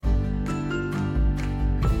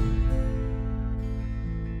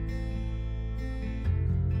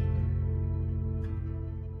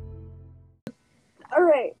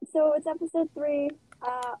So it's episode 3,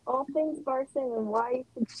 all things Barson and why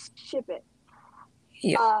you should ship it.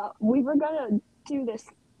 Yeah. We were gonna do this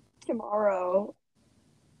tomorrow,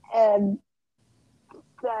 and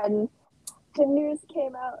then the news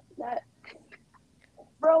came out that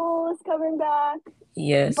Roll is coming back.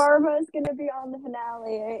 Yes. Barbara is gonna be on the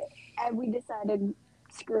finale, and we decided,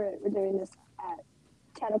 screw it, we're doing this at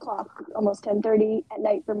 10 o'clock, almost 10:30 at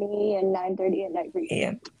night for me, and 9:30 at night for you.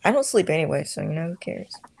 Yeah. I don't sleep anyway, so who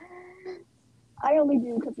cares? I only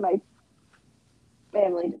do because my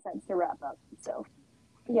family decides to wrap up, so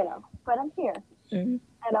but I'm here, Mm-hmm.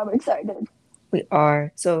 and I'm excited. We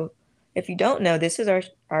are. So, if you don't know, this is our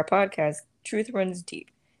podcast. Truth runs deep.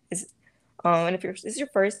 Is and if this is your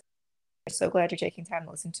first, we're so glad you're taking time to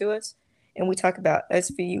listen to us. And we talk about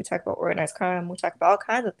SV, we talk about organized crime, we talk about all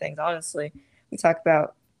kinds of things. Honestly, we talk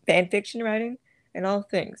about fan fiction writing and all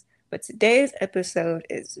things. But today's episode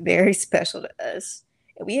is very special to us,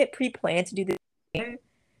 and we had pre-planned to do this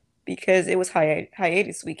because it was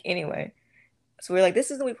hiatus week anyway. So we're like,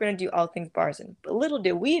 this is the week we're gonna do all things Barson. But little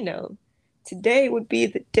did we know, today would be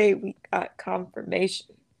the day we got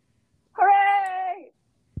confirmation. Hooray!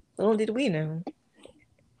 Little did we know.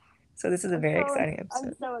 So this is a very exciting I'm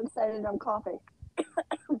episode. so excited. I'm coughing.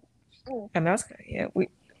 Yeah,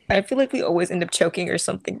 I feel like we always end up choking or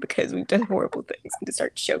something because we've done horrible things and just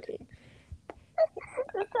start choking.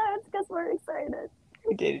 This time it's because we're excited.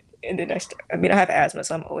 We did, and then I have asthma,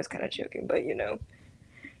 so I'm always kind of choking. But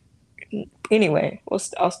anyway,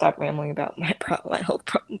 I'll stop rambling about my health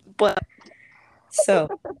problems. But so,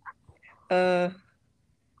 I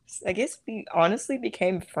guess we honestly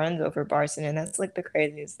became friends over Barson, and that's like the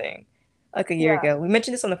craziest thing. Like a year ago, we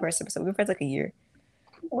mentioned this on the first episode. We were friends like a year.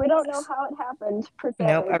 We don't know how it happened per se,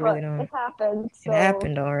 Nope, I really but don't. it happened. So. It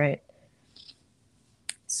happened, all right.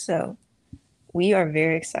 So, we are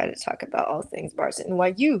very excited to talk about all things Barson and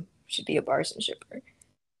why you should be a Barson shipper.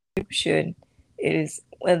 You should. It is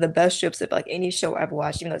one of the best ships of like any show I've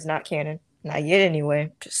watched, even though it's not canon. Not yet,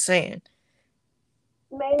 anyway. Just saying.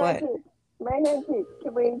 May But 19th. May 19th.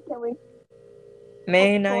 Can we?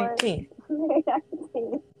 May 19th. May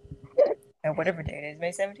 19th. And whatever day it is,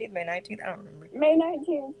 May 17th, May 19th, I don't remember. May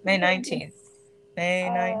 19th. May 19th. May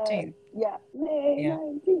 19th. Yeah, May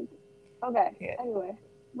 19th. Okay. Yeah. Anyway,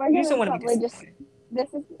 we're gonna probably just.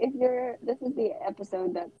 This is the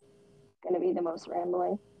episode that's gonna be the most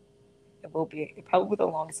rambling. It will be probably the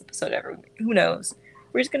longest episode ever. Who knows?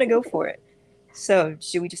 We're just gonna go for it. So,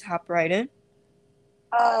 should we just hop right in?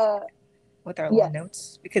 With our little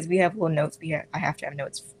notes, because we have little notes. I have to have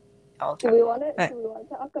notes all the time. Do we want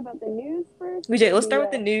to talk about the news first? Let's start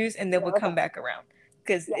with the news, and then we'll come back around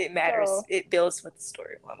because it matters. So, it builds with the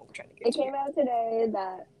story. What we're trying to get. It came out today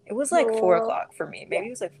that it was like 4 o'clock for me. Maybe it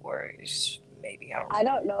was like 4-ish. Maybe I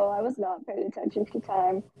don't know. I was not paying attention to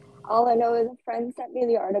time. All I know is a friend sent me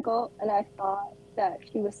the article, and I thought that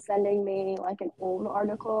she was sending me like an old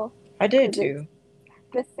article. I did too.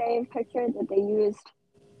 The same picture that they used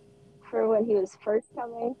for when he was first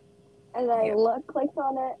coming, and then I clicked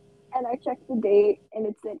on it, and I checked the date, and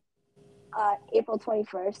it's April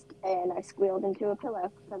 21st, and I squealed into a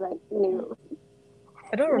pillow because I knew.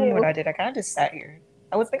 I don't remember what I did. I kind of just sat here.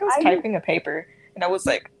 I was typing a paper, and I was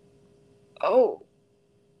like, oh.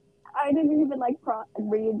 I didn't even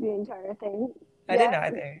read the entire thing. I didn't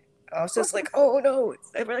either. I was just like, oh no.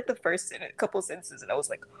 I read like the first couple sentences, and I was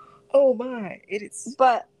like, oh my, it is.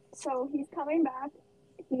 But so he's coming back.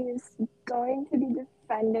 He's going to be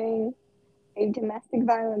defending a domestic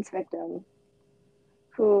violence victim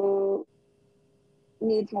who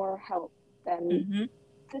needs more help than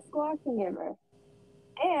the squad can give her.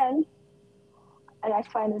 And I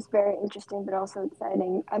find this very interesting, but also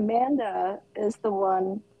exciting. Amanda is the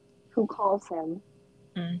one who calls him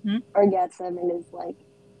or gets him and is like,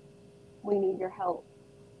 we need your help.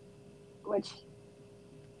 Which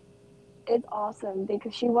is awesome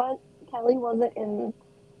because Kelly wasn't in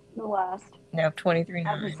the last 23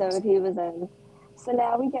 episode he was in. So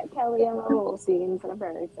now we get Kelly and Raoul scenes, and I'm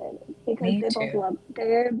very excited because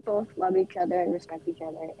they both love each other and respect each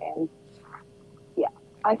other. And yeah,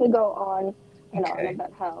 I could go on and on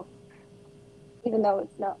about how, even though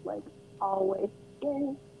it's not like always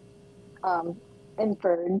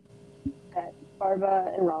inferred that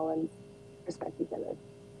Barbara and Rollins respect each other.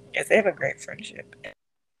 Yes, they have a great friendship.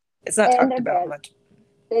 It's not talked about much.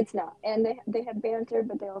 It's not, and they have banter,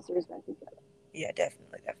 but they also respect each other. Yeah,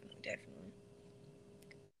 definitely.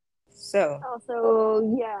 So.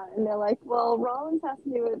 Also, yeah, and they're like, well, Rollins has to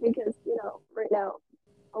do it because right now,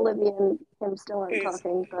 Olivia and him still aren't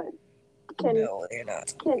talking, but no, they're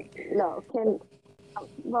not. Can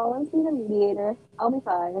Rollins be the mediator. I'll be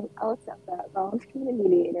fine. I'll accept that. Rollins can be the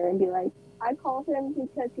mediator and be like, I called him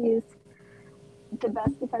because he's the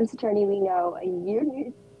best defense attorney we know, and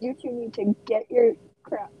you two need to get your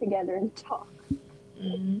crap together and talk.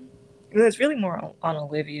 Mm-hmm. Well, it's really more on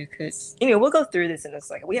Olivia because we'll go through this in a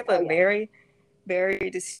second. We have a Oh yeah, very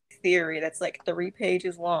distinct theory that's like 3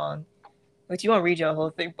 pages long, which you won't read your whole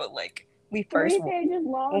thing, but like we first 3 pages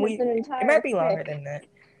when long is we an it entire might be longer fic. than that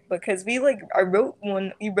because we like I wrote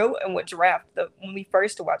one you wrote in what draft when we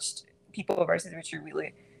first watched People versus Richard Wheeler.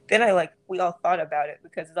 Then we all thought about it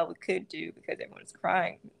because it's all we could do because everyone was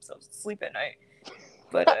crying themselves to sleep at night.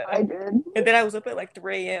 But I did. and then I was up at like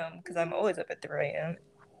 3 a.m. because I'm always up at 3 a.m.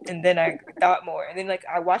 And then I thought more, and then like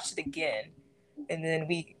I watched it again, and then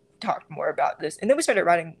we talked more about this, and then we started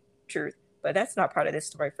writing truth. But that's not part of this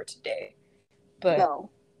story for today. But No,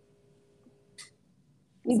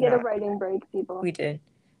 you it's get a not. writing break, people. We did.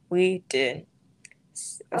 Okay,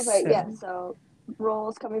 yeah. So So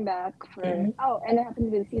Roll's coming back for. mhm. Oh, and it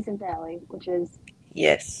happened to be the season finale, which is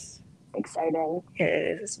Yes, exciting. it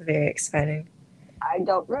is. It's very exciting. I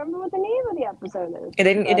don't remember what the name of the episode is, It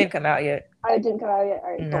didn't. It but didn't come out yet. I didn't come out yet.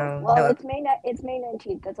 All right, cool. No, Well, no. it's May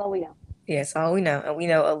 19th. That's all we know. Yes, all we know, and we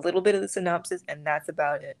know a little bit of the synopsis, and that's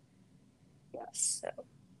about it. Yeah. So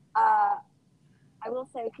I will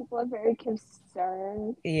say people are very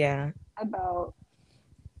concerned yeah, about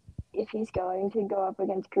if he's going to go up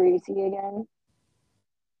against Carisi again.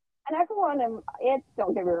 And everyone,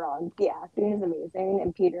 don't get me wrong, the acting is amazing,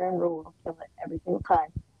 and Peter and Rule will kill it every single time.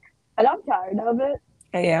 And I'm tired of it.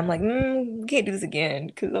 yeah. I'm like, we can't do this again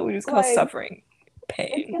because we just cause Like, suffering, it's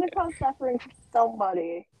pain. gonna cause suffering for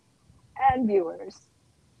somebody and viewers.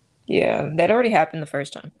 Yeah, that already happened the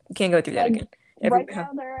first time. We can't go through that Like, again. right now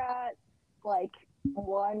they're at like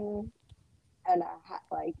one and a half,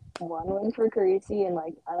 like one win for Carisi, and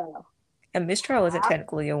like I don't know, a mistrial isn't half,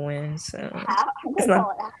 technically a win, so half. I'm it's gonna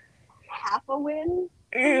not. call it half a win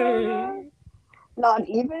for Barba. Not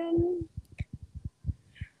even.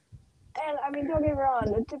 And I mean, don't get me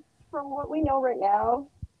wrong. From what we know right now,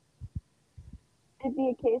 it'd be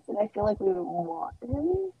a case that I feel like we would want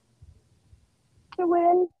him to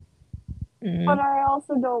win, but Mm-hmm. I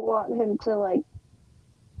also don't want him to like.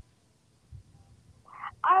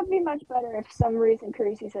 I'd be much better if some reason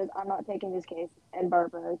Carisi says I'm not taking this case, and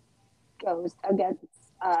Barbara goes against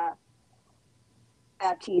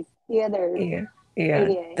Baptiste, the other Yeah, yeah,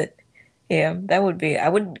 ADA, that would be. I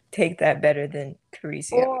would take that better than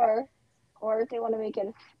Carisi. or if they want to make it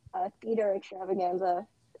a theater extravaganza,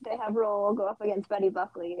 they have Roll go up against Betty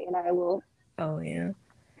Buckley, and I will Oh yeah.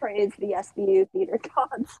 praise the SBU theater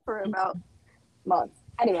gods for about months.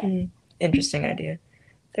 Anyway, Interesting idea.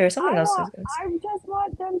 There was something else I was gonna say. I just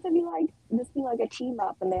want them to be like, this be like a team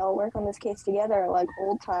up, and they all work on this case together, like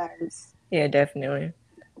old times. Yeah, definitely.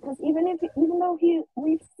 Because even though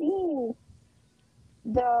we've seen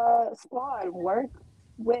the squad work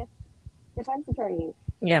with defense attorneys,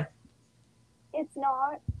 Yeah. it's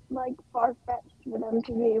not like far fetched for them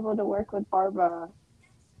to be able to work with Barbara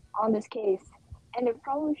on this case, and it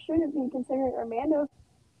probably shouldn't be considering Armando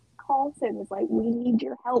calls him is like, we need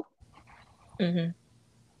your help. Mm-hmm.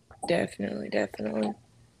 Definitely.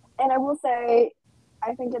 And I will say,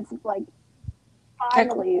 I think it's like I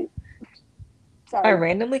finally. I Sorry.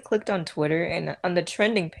 randomly clicked on Twitter and on the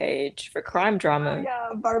trending page for crime Oh drama, yeah,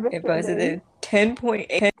 Barbara's it buzzed trending. at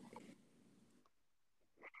 10.8.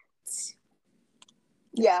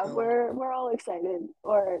 Yeah, Oh. we're all excited,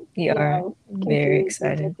 or We are very confused,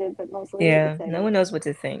 excited. conflicted, but mostly Yeah, no excited. one knows what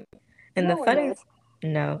to think. And No the one funny knows.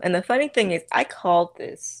 no, and the funny thing is I called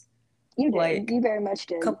this You did. like You very much a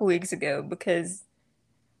did. couple weeks ago because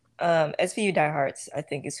SVU diehards I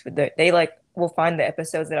think is for they like will find the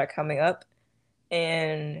episodes that are coming up,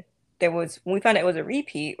 and there was when we found out it was a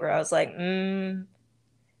repeat where I was like,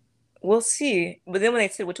 we'll see. But then when they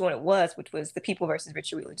said which one it was, which was the People versus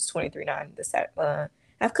Richard Wheeler, just 23-9, I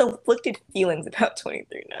have conflicted feelings about 23-9.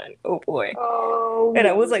 Oh boy. Oh And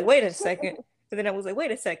I was like, wait a goodness. second. And then I was like,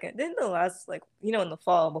 wait a second. Then the last, like, in the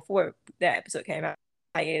fall before that episode came out,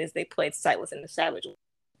 hiatus, they played Sightless and the Savage.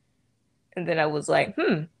 And then I was like,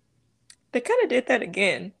 they kind of did that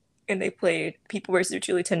again. And they played People vs.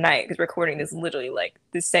 Truly tonight because recording this literally like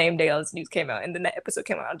the same day all this news came out. And then that episode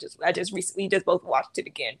came out. I just recently just both watched it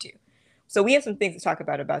again too. So we have some things to talk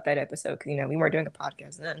about that episode because we weren't doing a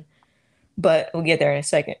podcast then. But we'll get there in a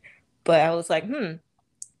second. But I was like, And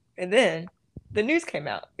then the news came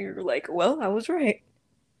out. You were like, well, I was right.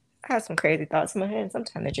 I have some crazy thoughts in my head.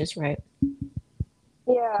 Sometimes they're just right.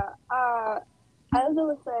 Yeah. As I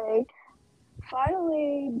was saying,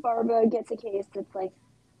 finally Barbara gets a case that's like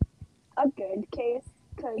a good case.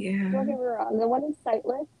 Because don't Yeah. get me wrong, the one is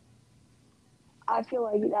sightless. I feel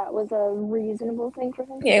like that was a reasonable thing for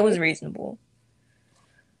him to Yeah, it was take. reasonable.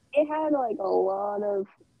 It had like a lot of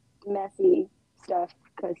messy stuff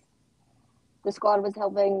because the squad was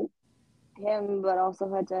helping him, but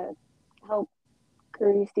also had to help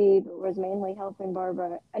Creasy, but was mainly helping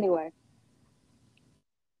Barbara. Anyway,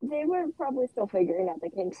 they were probably still figuring out the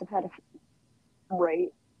kinks of how to rate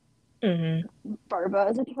Mm-hmm. Barbara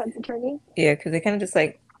as a defense attorney. Yeah, because they kind of just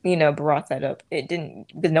like, brought that up. It didn't,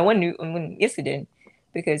 because no one knew. I mean, yes, it did,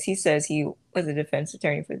 because he says he was a defense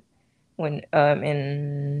attorney for when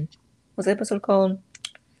in what's the episode called?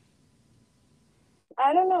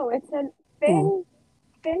 I don't know. It said Ooh, Finn.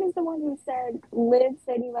 Finn is the one who said Liv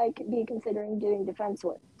said he might be considering doing defense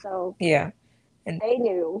work, so yeah, and they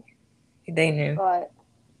knew. they knew. But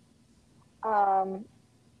um,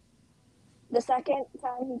 the second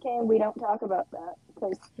time he came, we don't talk about that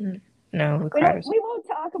because No, we we cried. don't. We won't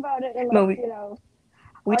talk about it But unless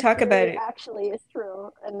we our talk about theory it. actually is true,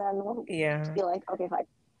 and then we'll Yeah, be like, okay, fine.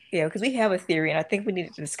 yeah, because we have a theory, and I think we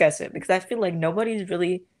need to discuss it because I feel like nobody's put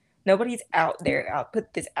this out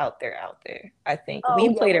there. I think we Oh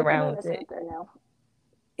yeah, played we're around putting with this it. out there now.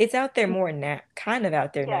 It's out there more now, kind of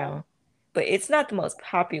out there Yeah, now, but it's not the most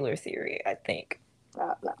popular theory, I think.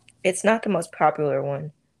 no. It's not the most popular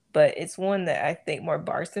one, but it's one that I think more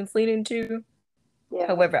Barson's leading to. Yeah,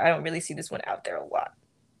 However, I don't really see this one out there a lot.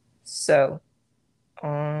 So,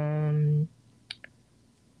 um,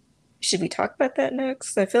 should we talk about that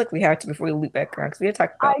next? I feel like we have to before we loop back around because we have to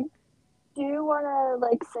talk about. I do want to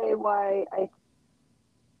like say why I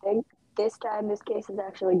think this time this case is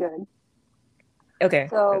actually good. Okay.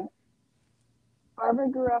 So Barbara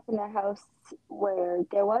grew up in a house where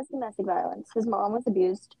there was domestic violence. His mom was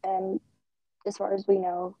abused, and as far as we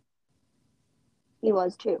know, he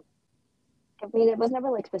was too. I mean, it was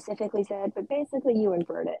never like specifically said, but basically you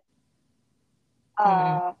inferred it.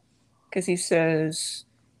 Because Uh, he says,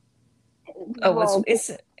 "Oh, well,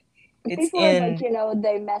 it's before like in."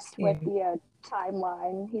 they messed with Yeah, the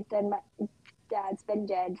timeline. He said my dad's been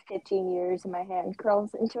dead 15 years, and my hand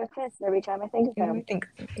curls into a fist every time I think of yeah, I him. think.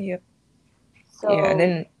 Yeah, yeah. And So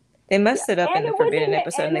then they yeah, messed it up in and the it was Forbidden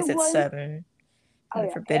episode, and and they it said was 7 in oh the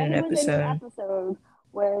yeah, and Forbidden it was in an episode. episode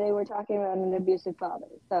where they were talking about an abusive father.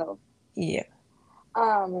 So Yeah.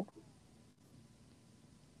 um,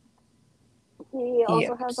 he Yeah.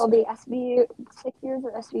 also has all the SVU 6 years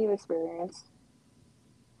of SVU experience,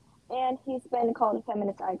 and he's been called a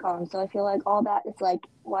feminist icon. So I feel like all that is like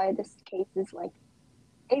why this case is like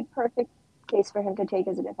a perfect case for him to take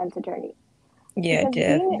as a defense attorney. Yeah, Because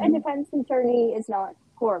being a definitely. defense attorney is not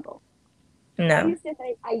horrible. No. I used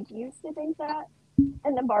to think that,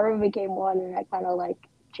 and then Barbara became one, and I kind of like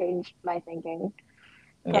changed my thinking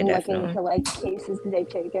Yeah, from looking definitely. to like cases that they've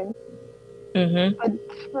taken. Mm-hmm. But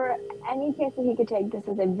for any case that he could take, this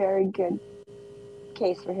is a very good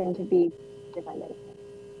case for him to be defending.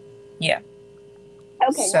 Yeah.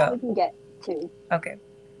 Okay, now we So, can get to okay.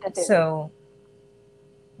 the theory. So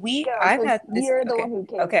Go, I've because had this. you're the Okay. one who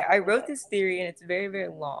came Okay. up I with wrote it. this theory, and it's very, very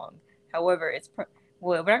long. However,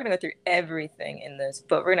 well, we're not going to go through everything in this,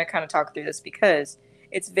 but we're going to kind of talk through this because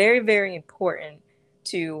it's very, very important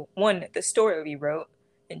to one, the story that we wrote,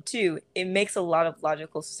 and two, it makes a lot of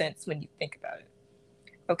logical sense when you think about it.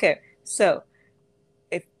 Okay. So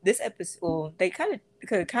if this episode, well, they kind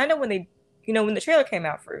of when they, when the trailer came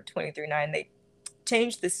out for 23-9, they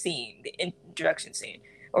changed the scene, the introduction scene,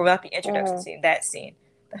 or not the introduction Mm. scene, that scene,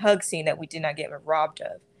 the hug scene that we did not get robbed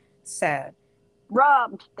of. Sad.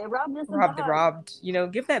 Robbed. They robbed us of the Robbed, hug. robbed.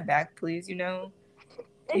 Give that back, please. If you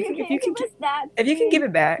If you can't can, give us that if you can give scene,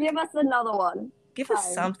 it back, give us another one. give us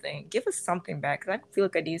Fine. something. Give us something back, because I feel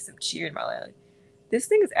like I need some cheer in my life. This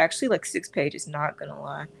thing is actually like 6 pages. Not gonna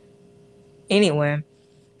lie. Anyway,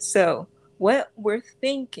 so what we're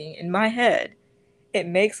thinking in my head, it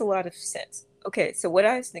makes a lot of sense. Okay, so what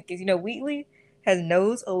I was thinking is, Wheatley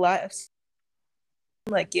knows a lot of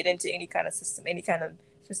like get into any kind of system, any kind of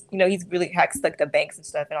just he's really hacks like the banks and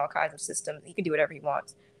stuff and all kinds of systems. He can do whatever he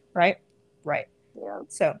wants, right? Right. Yeah.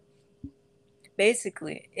 So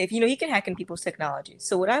basically, if he can hack in people's technology.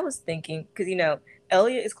 So what I was thinking, because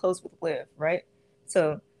Elliot is close with Liv, right?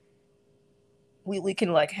 So we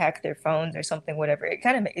can like hack their phones or something, whatever.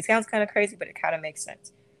 It sounds kind of crazy, but it kind of makes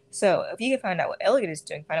sense. So if you can find out what Elliot is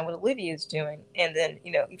doing, find out what Olivia is doing, and then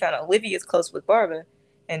you found out Olivia is close with Barbara,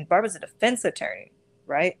 and Barbara's a defense attorney,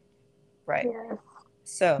 right? Right. Yes.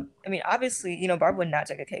 So I mean, obviously, Barbara would not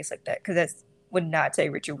take a case like that because that would not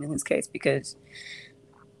take Richard Wheeler's case because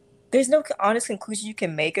there's no honest conclusion you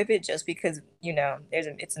can make of it just because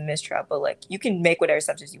it's a mistrial. But like you can make whatever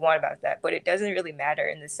assumptions you want about that, but it doesn't really matter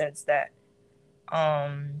in the sense that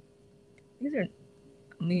these are,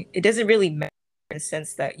 I mean, it doesn't really matter in the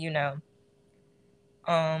sense that, the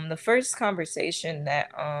first conversation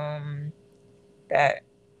that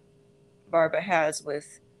Barbara has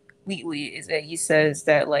with Wheatley is that he says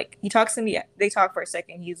that, like, he talks to me, they talk for a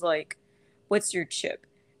second, he's like, what's your chip?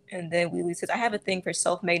 And then Wheatley says, I have a thing for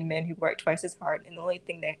self-made men who work twice as hard, and the only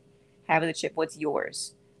thing they have is a chip, what's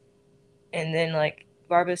yours? And then, like,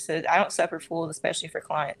 Barbara says, I don't suffer fools, especially for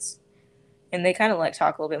clients. And they kind of, like,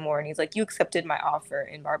 talk a little bit more, and he's like, you accepted my offer.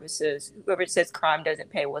 And Barbara says, whoever says crime doesn't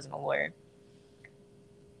pay wasn't a lawyer.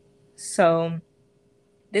 So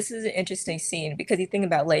this is an interesting scene because you think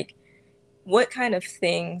about, like, what kind of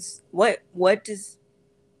things, what is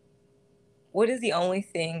the only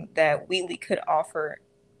thing that Wheatley could offer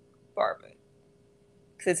Barbara?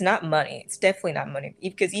 Because it's not money. It's definitely not money.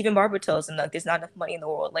 Because even Barbara tells him that there's not enough money in the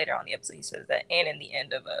world. Later on in the episode, he says that, and in the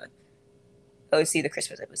end of OC, the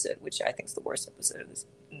Christmas episode, which I think is the worst episode of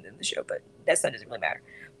in the show, but that doesn't really matter.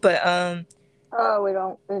 But oh, we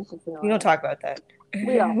don't. It's just we don't talk about that.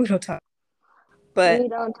 We don't. We don't talk. But we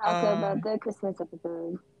don't talk about the Christmas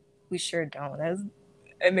episode. We sure don't.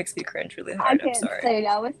 It makes me cringe really hard. I can't I'm sorry. say it.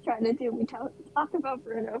 I was trying to do. We talk about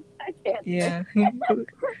Bruno. I can't. Yeah. Yeah.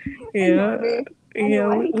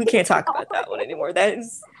 Anyway. We can't talk about that one anymore. That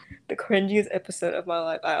is the cringiest episode of my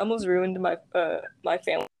life. I almost ruined my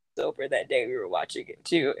family over that day we were watching it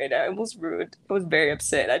too, and I almost ruined. I was very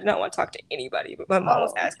upset. I did not want to talk to anybody, but my mom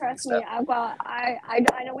was asking me stuff. I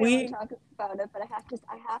know we don't talk about it, but I have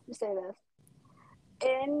to say this.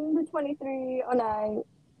 In the 2309,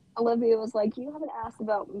 Olivia was like, you haven't asked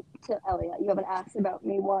about to Elliot. You haven't asked about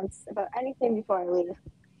me once about anything before I leave.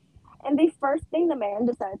 And the first thing the man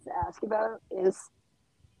decides to ask about is,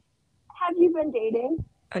 have you been dating?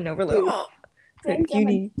 I know, we're like, you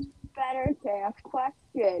need better to ask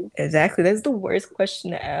question. Exactly. That's the worst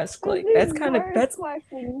question to ask. Like, that's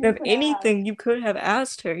question. If anything, you could have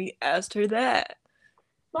asked her. He asked her that.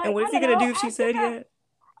 Like, and what is he gonna do if she said, yeah,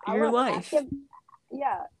 your life? Ask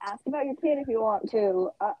about your kid if you want to.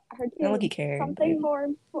 Her kid. I don't think he cares. Something more.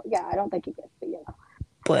 Yeah, I don't think he cares, but you know.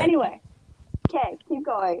 But anyway, okay, keep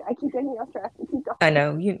going. I keep getting distracted. Keep going. I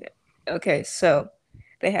know. Okay, so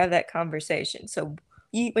they have that conversation. So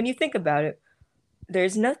when you think about it,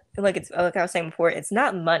 there's nothing like I was saying before. It's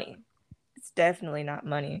not money. It's definitely not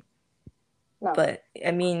money. No. But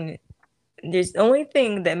I mean, there's the only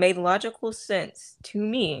thing that made logical sense to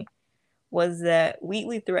me was that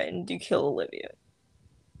Wheatley threatened to kill Olivia.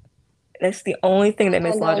 That's the only thing that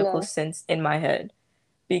makes logical sense in my head.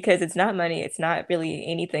 Because it's not money, it's not really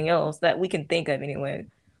anything else that we can think of anyway.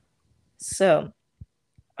 So,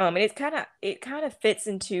 and it kind of fits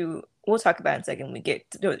into, we'll talk about it in a second when we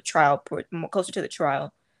get to the trial, closer to the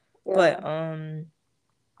trial. Yeah. But,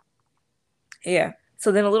 yeah.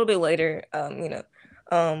 So then a little bit later, Elliot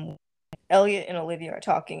and Olivia are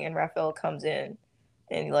talking and Raphael comes in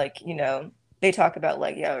and they talk about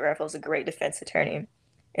Raphael's a great defense attorney.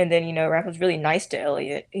 And then, Raphael's really nice to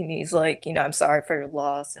Elliot. And he's like, I'm sorry for your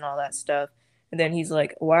loss and all that stuff. And then he's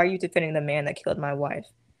like, why are you defending the man that killed my wife?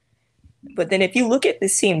 But then if you look at the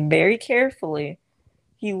scene very carefully,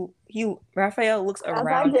 Raphael looks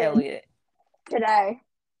around Elliot. Today.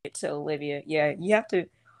 To Olivia. Yeah, you have to,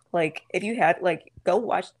 if you had, go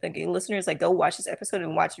watch, listeners, go watch this episode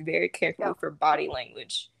and watch very carefully for body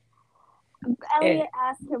language. Elliot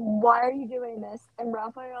asked him, why are you doing this? And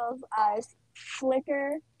Raphael's eyes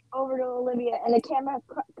flicker over to Olivia, and the camera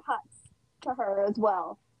cuts to her as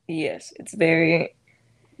well. Yes, it's very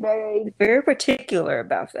particular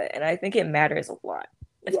about that, and I think it matters a lot,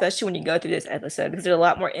 especially when you go through this episode, because there's a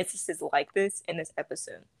lot more instances like this in this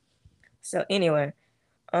episode. So anyway,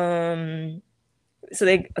 so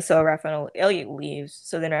Elliot leaves.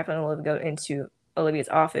 So then Raphael and Olivia go into Olivia's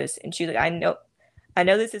office, and she's like, I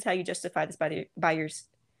know this is how you justify this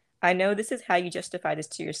I know this is how you justify this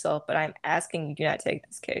to yourself, but I'm asking you do not take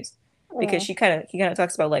this case. Because he kind of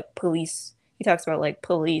talks about police. He talks about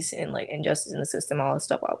police and injustice in the system, all this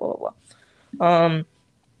stuff, blah blah blah blah.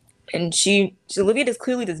 And Olivia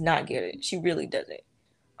clearly does not get it. She really doesn't.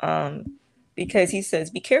 Because he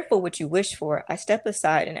says, "Be careful what you wish for. I step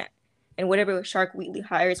aside and whatever Shark Wheatley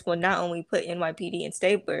hires will not only put NYPD and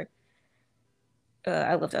Stabler."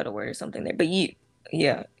 I left out a word or something there, but you.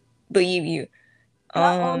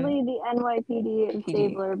 Not only the NYPD and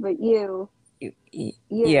Stabler, but you.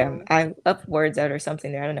 Yeah, I left words out or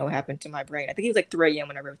something there. I don't know what happened to my brain. I think it was 3 a.m.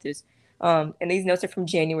 when I wrote this. And these notes are from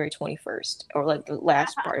January 21st, or the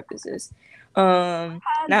last part of this is. For a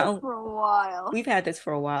while. We've had this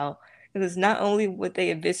for a while. It was not only would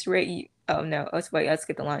they eviscerate you. Oh no, let's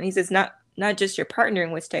skip the line. He says not just your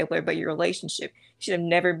partnering with Stabler, but your relationship. You should have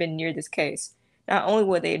never been near this case. not only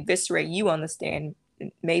will they eviscerate you on the stand,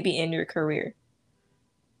 maybe end your career.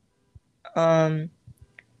 Yeah,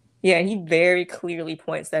 he very clearly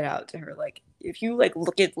points that out to her. Like, if you like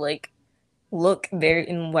look very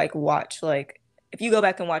and like watch like if you go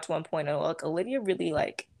back and watch 1.0, like Olivia really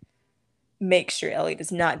like makes sure Elliot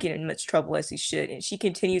does not get in much trouble as he should, and she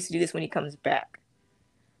continues to do this when he comes back.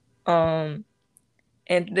 Um,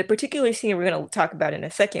 and the particular scene we're gonna talk about in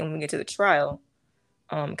a second when we get to the trial,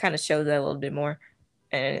 kind of shows that a little bit more,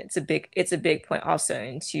 and it's a big point also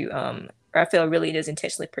into Raphael really does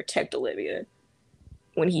intentionally protect Olivia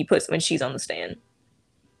when she's on the stand.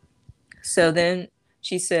 So then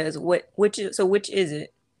she says, which is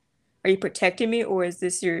it? Are you protecting me, or is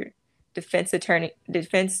this your defense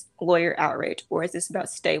lawyer outrage, or is this about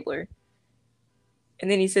Stabler?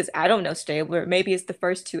 And then he says, I don't know, Stabler. Maybe it's the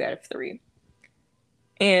first 2 out of 3.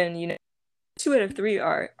 And 2 out of 3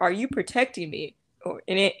 are you protecting me, or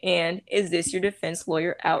in it, and is this your defense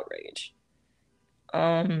lawyer outrage?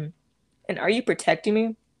 And are you protecting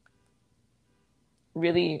me?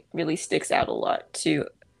 Really, really sticks out a lot too.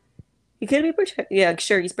 He could be yeah,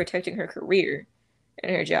 sure, he's protecting her career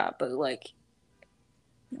and her job, but like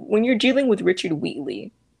when you're dealing with Richard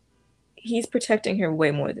Wheatley, he's protecting her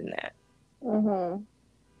way more than that. Mm-hmm.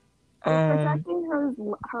 He's protecting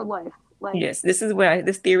her life. Like, yes, this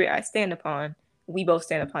theory I stand upon. We both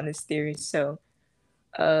stand upon this theory, so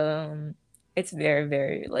it's very,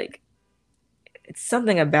 very like it's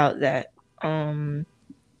something about that. Um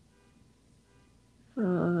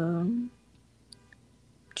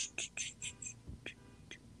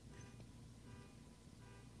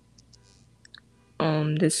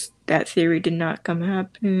this that theory did not come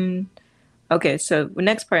happen. Okay, so the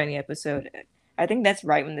next part in the episode, I think that's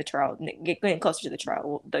right when the trial getting closer to the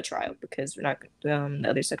trial because we're not the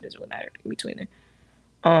other stuff doesn't really matter in between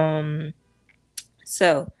there.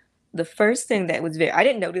 So the first thing that was I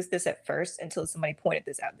didn't notice this at first until somebody pointed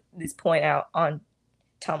this point out on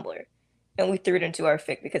Tumblr, and we threw it into our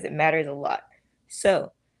fic because it matters a lot.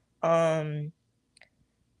 So, when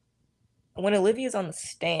Olivia's on the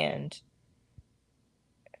stand,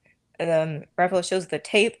 Raphael shows the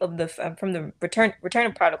tape of the from the Return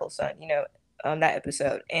of Prodigal Son, that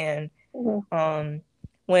episode, and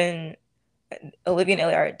when Olivia and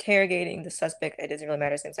Ellie are interrogating the suspect, it doesn't really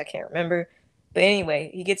matter since I can't remember, but anyway,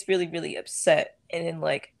 he gets really, really upset, and then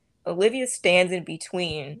like Olivia stands in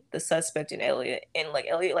between the suspect and Elliot, and like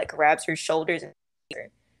Elliot like grabs her shoulders and her,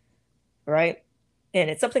 right, and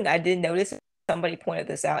it's something I did notice. Somebody pointed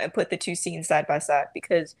this out and put the two scenes side by side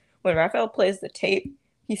because when Raphael plays the tape,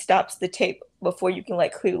 he stops the tape before you can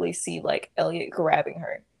like clearly see like Elliot grabbing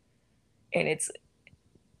her, and it's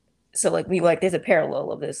so like we like there's a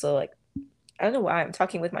parallel of this. So like I don't know why I'm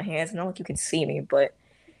talking with my hands. Not like you can see me, but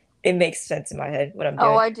it makes sense in my head what I'm doing.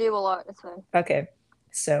 Oh, I do a lot. It's fine. Okay,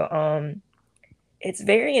 so it's a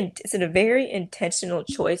very intentional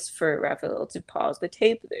choice for Raphael to pause the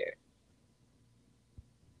tape there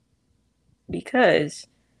because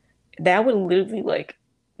that would literally like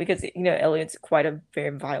because Elliot's quite a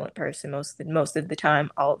very violent person most of the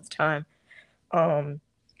time, all the time.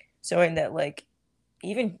 Showing that like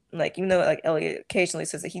even though like Elliot occasionally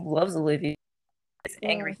says that he loves Olivia, he's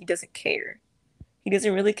angry. He doesn't care. He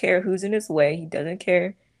doesn't really care who's in his way. He doesn't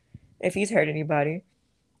care if he's hurt anybody.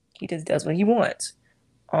 He just does what he wants.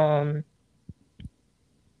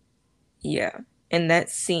 Yeah. And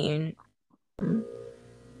that scene.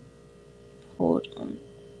 Hold on.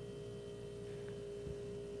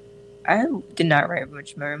 I did not write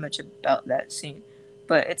very much about that scene,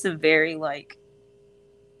 but it's a very like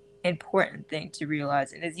important thing to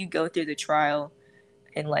realize. And as you go through the trial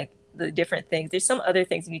and like the different things, there's some other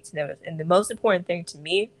things you need to notice. And the most important thing to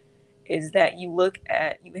me is that you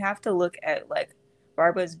have to look at like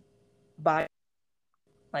Barbara's body.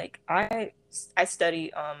 Like I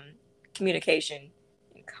study communication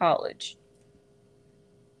in college.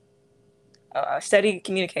 I studied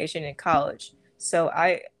communication in college, so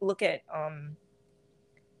I look at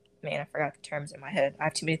man, I forgot the terms in my head. I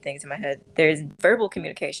have too many things in my head. There's verbal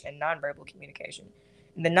communication and nonverbal communication.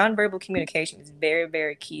 And the nonverbal communication is very,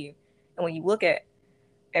 very key. And when you look at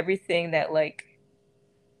everything that like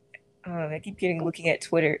I keep looking at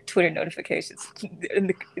Twitter notifications,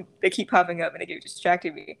 and they keep popping up and they get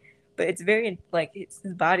distracting me. But it's very like it's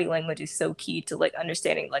body language is so key to like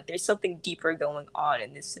understanding like there's something deeper going on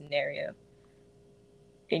in this scenario,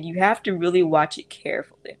 and you have to really watch it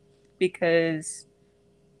carefully because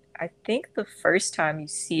I think the first time you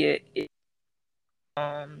see it,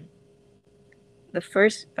 um, the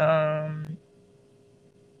first I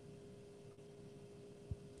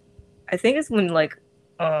think it's when like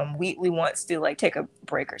Wheatley wants to like take a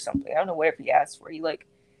break or something. I don't know whatever he asked for.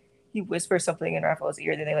 He whispers something in Raphael's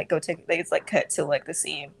ear, then they like go take like it's like cut to like the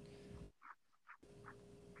scene.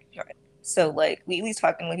 Right. So like Wheatley's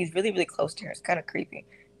talking like he's really close to her. It's kind of creepy.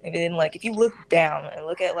 And then like if you look down and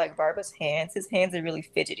look at like Barba's hands, his hands are really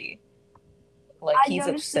fidgety. Like I he's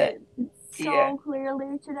noticed upset. it Yeah. so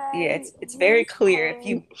clearly Yeah, today. it's very clear if Hand,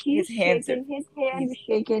 you he's his hands are shaking. His hand he's was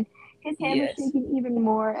shaking. His hand was yes. shaking even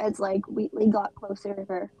more as like Wheatley got closer to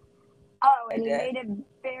her. Oh, and And he made it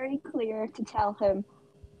very clear to tell him,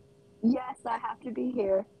 "Yes, I have to be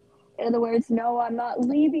here." In other words, no, I'm not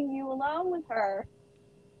leaving you alone with her.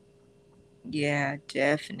 yeah,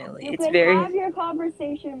 definitely. You It's can have very your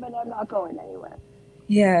conversation, but I'm not going anywhere.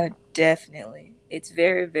 yeah, definitely. It's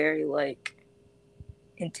very like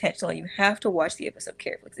intentional. You have to watch the episode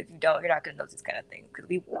carefully because if you don't, you're not gonna notice this kind of thing. Because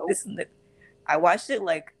we Nope. this is the I watched it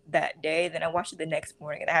like that day, then I watched it the next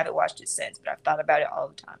morning, and I haven't watched it since. But I've thought about it all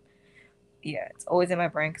the time. Yeah, it's always in my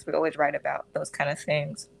brain because we always write about those kind of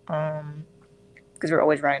things. Because we're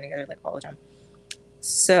always writing together like all the time.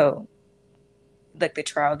 So, like the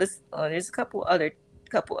trial, there's a couple other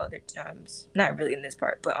times, not really in this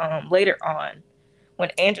part, but later on when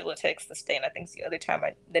Angela takes the stand, I think it's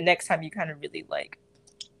the next time you kind of really like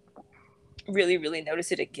really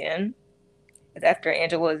notice it again is after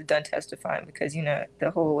Angela is done testifying because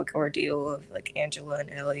the whole like ordeal of like Angela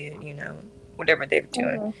and Elliot, whatever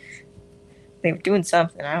Mm-hmm. they were doing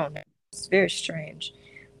something, I don't know, it's very strange.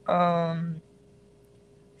 um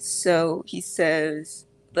so he says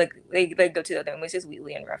like they go to the other room. It's just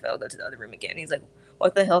Wheatley and Raphael go to the other room again. He's like,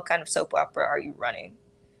 what the hell kind of soap opera are you running?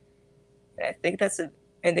 And I think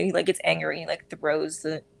and then he like gets angry and he like throws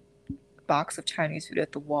the box of Chinese food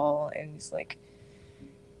at the wall, and he's like,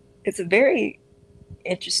 it's a very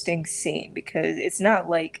interesting scene because it's not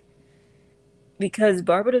like because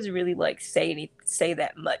Barbara doesn't really like say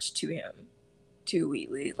that much to him, to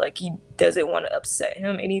Wheatley. Like he doesn't want to upset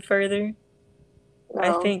him any further. I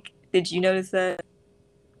No. think. Did you notice that?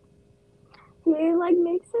 He like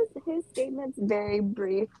makes his statements very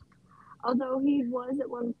brief. Although he was at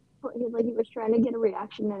one point, he was trying to get a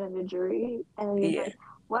reaction out of the jury, and he's Yeah, like,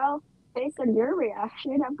 "Well, based on your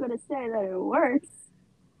reaction, I'm going to say that it works.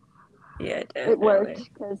 yeah, It worked definitely.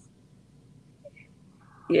 because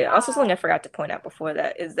Yeah. Also, something uh, I forgot to point out before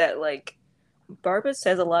that is that like Barbara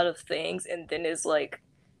says a lot of things and then is like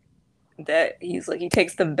that he's like he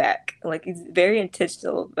takes them back. Like he's very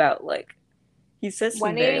intentional about like he says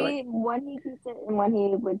some very like when he keeps it and when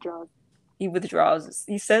he withdraws. he withdraws.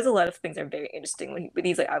 He says a lot of things that are very interesting but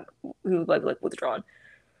he's like I'm he was like withdrawn.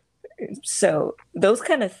 So those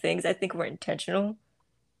kind of things I think were intentional,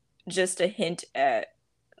 just to hint at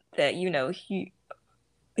that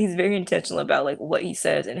he's very intentional about like what he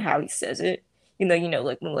says and how he says it.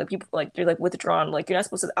 Like when like people like they're like withdrawn, like you're not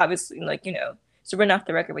supposed to obviously like to run off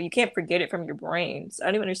the record, but you can't forget it from your brain. So I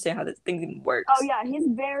don't even understand how this thing even Oh works. yeah, he's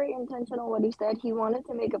very intentional. What he said, he wanted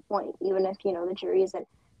to make a point, even if the jury isn't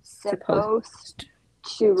Supposed, supposed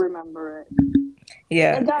to remember it.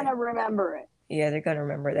 They're yeah, gonna remember it. yeah, they're gonna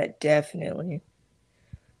remember that definitely,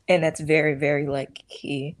 and that's very like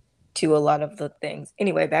key to a lot of the things.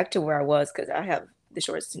 Anyway, back to where I was because I have the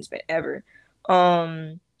shortest attention span ever.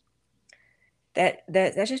 Um,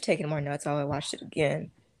 that's just taking more notes. I watched it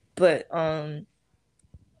again, but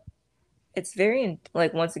it's very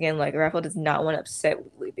like once again like Raphael does not want to upset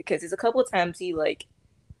Wheatley because there's a couple of times he like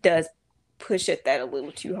does push at that a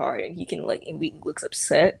little too hard and he can like and Wheatley looks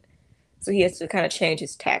upset, so he has to kind of change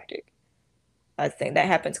his tactic. I think that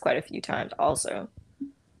happens quite a few times also.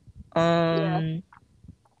 Yeah. Um,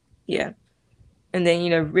 yeah, and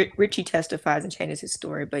then Richie testifies and changes his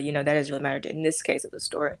story, but that doesn't really matter in this case of the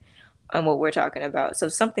story on what we're talking about. So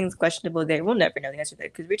if something's questionable there, we'll never know the answer to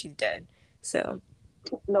that because Richie's dead. So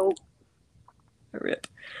Nope. rip.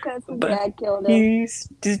 Because his But dad killed him.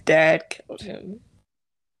 his dad killed him.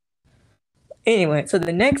 Anyway, so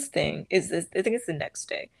the next thing is this. I think it's the next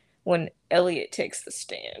day when Elliot takes the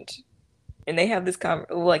stand, and they have this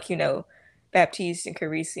like Baptiste and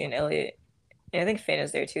Carisi and Elliot, and I think Finn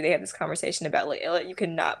is there too. They have this conversation about like Elliot, you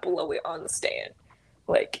cannot blow it on the stand.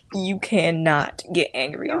 Like you cannot get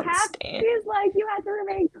angry You on the have, stand. he's like, you have to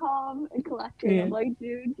remain calm and collected. Yeah. I'm like,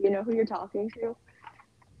 dude, you know who you're talking to?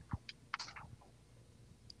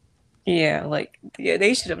 Yeah, like yeah,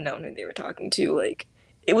 they should have known who they were talking to. Like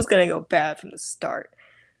it was gonna go bad from the start.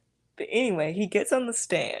 But anyway, he gets on the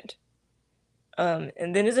stand.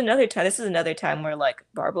 And then there's another time. This is another time where like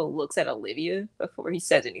Barbara looks at Olivia before he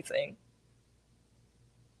says anything.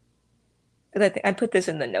 Because I put this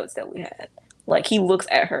in the notes that we had. Like he looks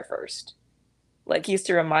at her first. Like he used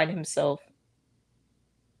to remind himself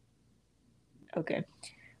Okay.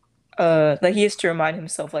 Like he has to remind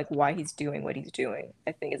himself like why he's doing what he's doing.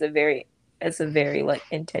 I think it's a very like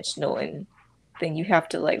intentional and thing you have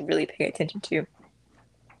to like really pay attention to.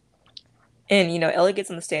 And Elliot gets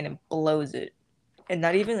on the stand and blows it. And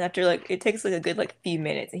not even after like it takes like a good like few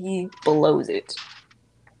minutes and he blows it.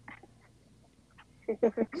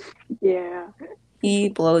 Yeah. He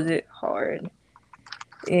blows it hard.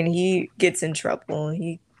 And he gets in trouble.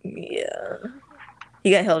 He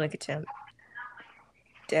got held in contempt.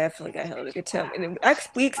 Definitely got held in contempt. And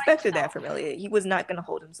we expected that from Elliot. He was not gonna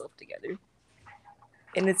hold himself together.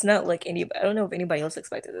 And it's not like anybody I don't know if anybody else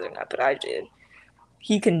expected it or not, but I did.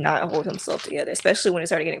 He could not hold himself together, especially when it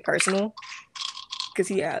started getting personal. Because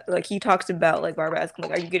he talks about like Barbara asking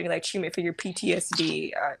like, are you getting like treatment for your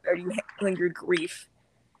PTSD? Are you handling your grief?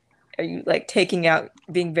 Are you like taking out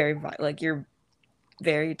being very like you're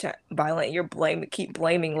very violent? Keep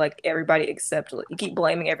blaming like everybody except like, you keep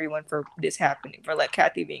blaming everyone for this happening for like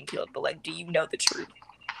Kathy being killed. But like, do you know the truth?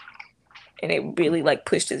 And it really like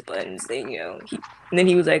pushed his buttons. And then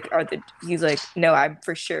he was like, he's like, no, I'm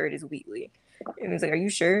for sure it is Wheatley. And he's like, are you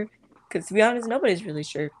sure? Because to be honest, nobody's really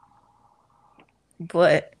sure.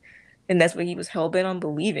 But and that's what he was hell bent on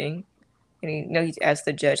believing. And he asked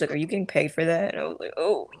the judge, like, "Are you getting paid for that?" And I was like,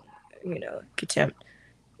 "Oh, contempt."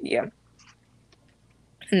 Yeah,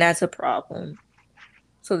 and that's a problem.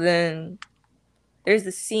 So then there's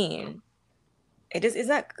the scene. It's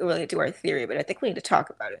not related to our theory, but I think we need to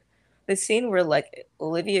talk about it. The scene where like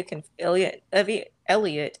Elliot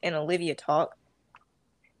and Olivia talk,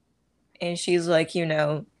 and she's like, you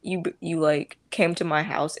like came to my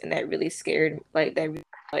house, and that really scared, like that,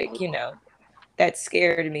 like that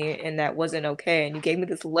scared me, and that wasn't okay. And you gave me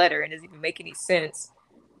this letter, and it doesn't even make any sense.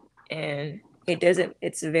 And it doesn't,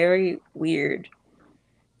 it's very weird.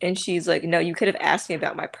 And she's like, no, you could have asked me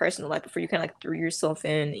about my personal life before you kind of like threw yourself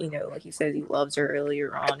in, like he says he loves her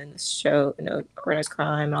earlier on in the show, Partner's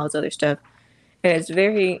Crime and all this other stuff. And it's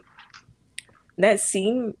very, that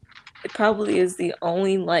scene, it probably is the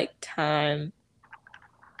only like time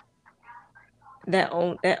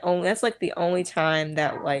that's like the only time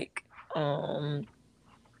that like,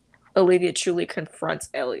 Olivia truly confronts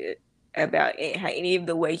Elliot about any of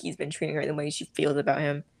the way he's been treating her, the way she feels about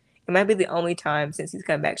him. It might be the only time since he's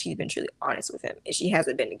come back she's been truly honest with him, and she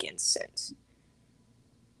hasn't been again since.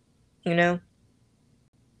 You know?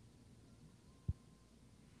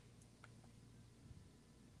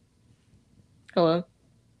 Hello?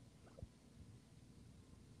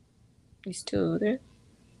 You still there?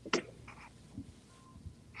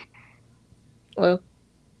 Hello?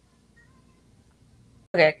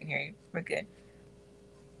 Okay, I can hear you. We're good.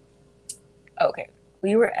 Okay.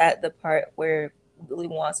 We were at the part where Lily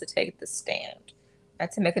wants to take the stand. I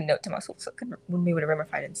had to make a note to myself so I could remember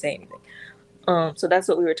if I didn't say anything. So that's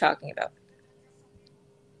what we were talking about.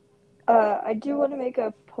 I do want to make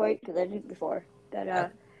a point because I did before that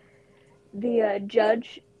Okay. the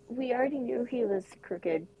judge, we already knew he was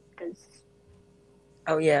crooked because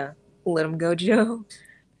Oh yeah. Let him go, Joe.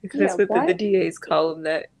 Because yeah, that's what the why DAs call him.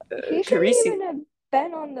 That he shouldn't Carisi even have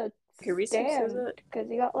been on the Carisi says stand that because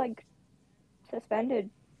he got like suspended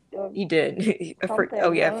or he did. Oh something. I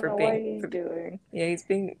yeah, don't know what he's doing. yeah, he's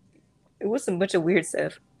being. It was some bunch of weird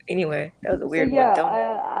stuff. Anyway, that was a So weird one. yeah, Don't.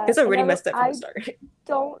 It's and already messed up from the I start.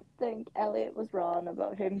 don't think Elliot was wrong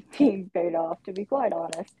about him being paid off. To be quite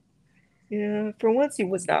honest. Yeah, for once he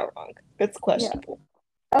was not wrong. That's Yeah. questionable.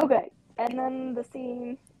 Okay. And then the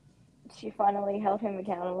scene, she finally held him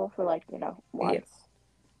accountable for like Yeah, once,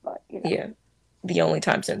 but yeah. The only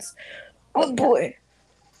time since. Oh only time. boy.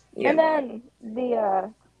 Yeah, And then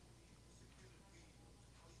the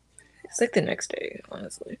it's like the next day,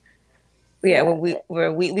 honestly. Yeah, yeah,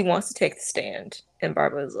 when Wheatley wants to take the stand, and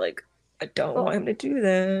Barbara's like, I don't well, want him to do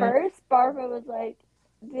that. first Barbara was like,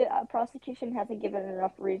 the prosecution hasn't given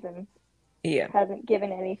enough reason, Yeah, hasn't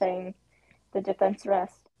given anything. The defense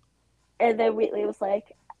rest, and then Wheatley was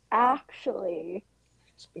like, actually,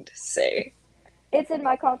 something to say. it's in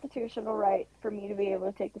my constitutional right for me to be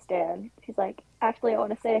able to take the stand. He's like, actually, I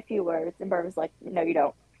want to say a few words, and Barbara's like, no, you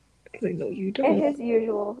don't. Like, no, you In don't. his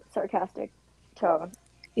usual sarcastic tone.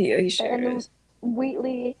 Yeah, he sure And then is.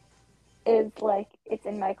 Wheatley is like, it's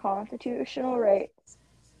in my constitutional right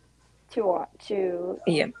to want to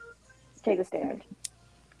Yeah, take a stand.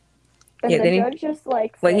 yeah. And the judge just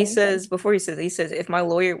like Like he saying some, says before he says, if my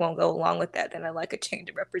lawyer won't go along with that, then I like a change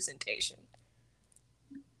of representation.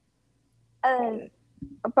 and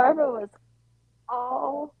Barbara was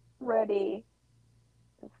all ready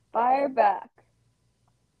to fire back.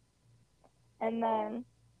 And then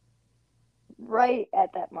right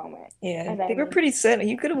at that moment. Yeah, And they were then, pretty set.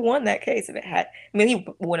 He could have won that case if it had. I mean, he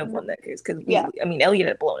wouldn't have won that case because yeah. Wheatley. I mean, Elliot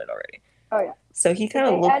had blown it already. Oh, yeah. So he If kind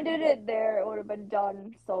of they looked. ended it there, it would have been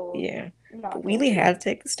done, sold, Yeah, but not Wheatley guilty. had to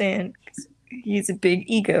take the stand. He's a big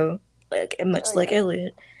ego, like much Oh, like yeah.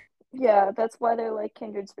 Elliot. Yeah, that's why they're like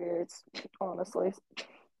kindred spirits, honestly.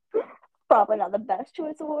 Probably not the best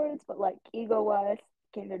choice of words, but like ego wise,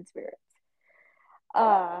 kindred spirits.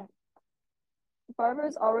 Uh,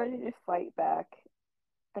 Barbara's all ready to fight back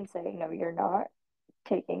and say, no, you're not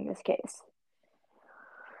taking this case.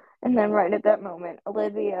 And then right at that moment,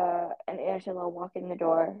 Olivia and Angela walk in the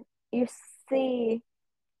door. You see,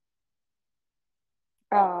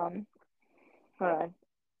 hold on,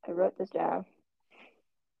 I wrote this down.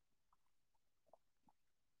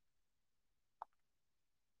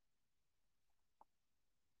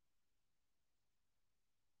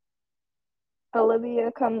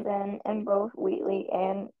 Olivia comes in, and both Wheatley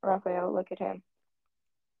and Raphael look at him.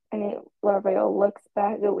 And Raphael looks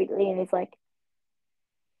back at Wheatley and he's like,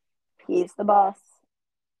 he's the boss.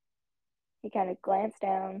 He kind of glances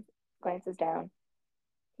down.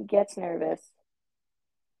 He gets nervous.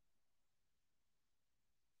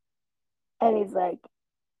 And he's like,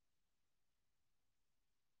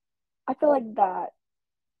 I feel like that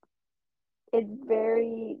it's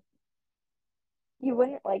very, you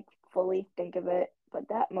wouldn't like fully think of it, but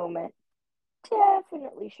that moment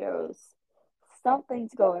definitely shows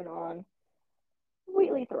something's going on.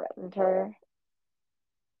 Wheatley threatened her.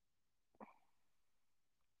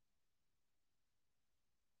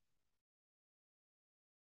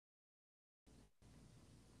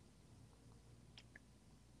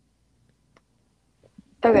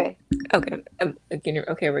 Okay. Okay, again,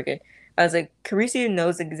 okay, we're good. I was like, Carisi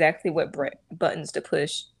knows exactly what buttons to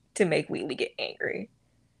push to make Wheatley get angry.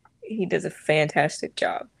 He does a fantastic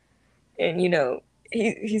job, and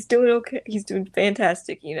he's doing okay. He's doing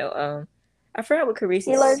fantastic. I forgot what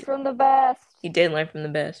He learned Carisi's. from the best. He did learn from the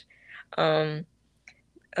best. Um,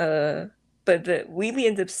 uh, but the Wheatley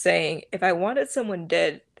ends up saying, "If I wanted someone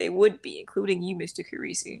dead, they would be, including you, Mister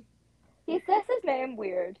Carisi." He says his name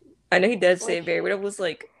weird, I know he does say it which very, but I was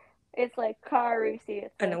like, it's like Carisi.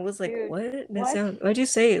 It's and I like, was like, dude, what? That what? sound? Why'd you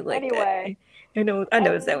say it like that? Anyway, I noticed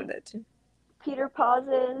that with and that too. Peter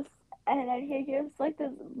pauses, and then he gives like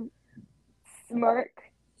this smirk,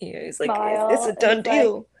 Yeah, it's like it's a smile, and done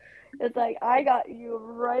deal. it's like I got you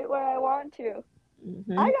right where I want to.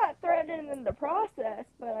 Hmm. I got threatened in the process,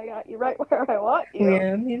 but I got you right where I want you.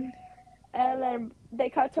 Yeah, I mean, And then they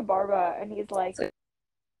cut to Barbara, and he's like, it's like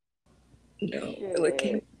no, like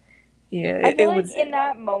shit. yeah, I it feel like was. in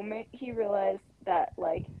that moment, he realized that,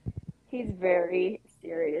 like, he's very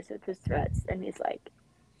serious with his threats, and he's like,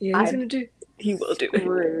 Yeah, he's I'm gonna do. He will do it.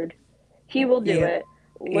 screwed. He will do Yeah, it.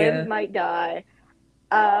 Liv yeah, might die.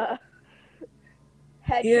 Uh,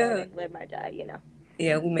 yeah, headcanon, Liv might die, you know.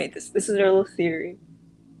 yeah. We made this. This is our little theory.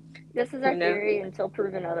 This is our You know. theory until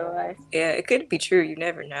proven otherwise. Yeah, it could be true. You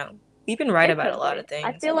never know. We've been right It about a could lot be. of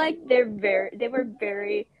I things. feel like they were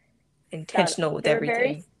very Intentional subtle. with They were very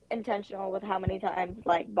everything. intentional with how many times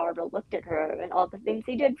like Barbara looked at her and all the things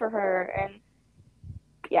he did for her, and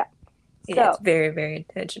yeah. Yeah, it's So very, very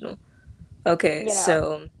intentional. Okay, you know,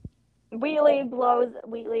 so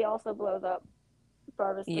Wheatley also blows up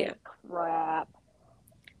Barbara's yeah, like crap.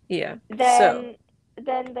 yeah. So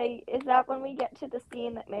Then they is that when we get to the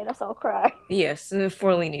scene that made us all cry? yes,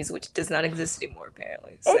 Forlini's, which does not exist anymore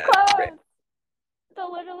apparently. It Sad. Right. closed. So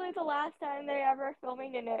literally the last time they ever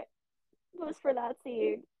filming in it was for that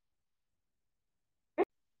scene.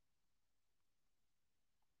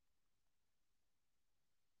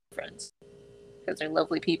 Friends, because they're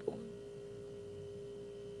lovely people.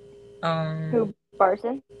 Um, Who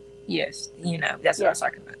Barson? yes, that's what I Yeah, was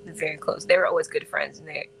talking about. They're very close. They were always good friends, and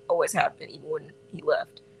they always have been, even when he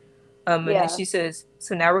left. And then yeah, she says,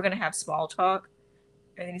 "So now we're gonna have small talk."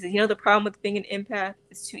 And then he says, "The problem with being an empath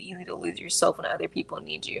is too easy to lose yourself when other people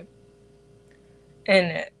need you."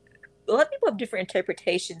 And a lot of people have different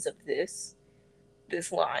interpretations of this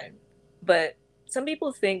line, but some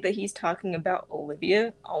people think that he's talking about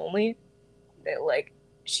Olivia only, that like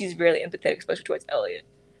she's really empathetic, especially towards Elliot.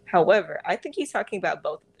 However, I think he's talking about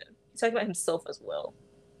both of them. He's talking about himself as well,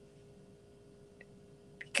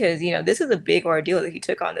 because this is a big ordeal that he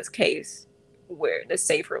took on this case, where to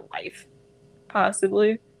save her life,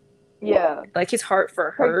 possibly. yeah. Like his heart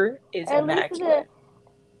for Her her is at least the immaculate.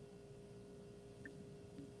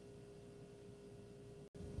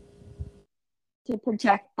 to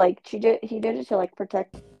protect like he did it to like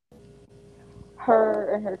protect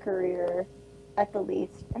her and her career at the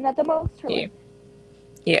least, and at the most her Yeah, life.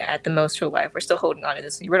 yeah. At the most, her life. We're still holding on to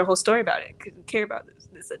this. You read a whole story about it because we care about this.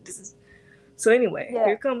 This is So anyway, Yeah.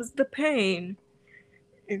 here comes the pain.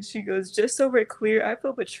 And she goes, just so we're clear, I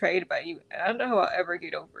feel betrayed by you. And I don't know how I'll ever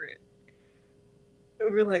get over it.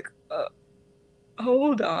 And we're like,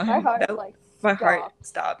 hold My on. heart That like my heart stopped.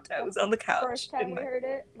 stopped. I The was on the first couch time and we my heard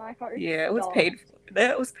it, my heart yeah, it was stopped. painful.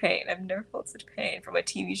 That was pain. I've never felt such pain from a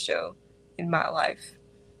TV show in my life.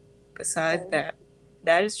 Besides Same. that,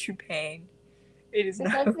 that is true pain. It is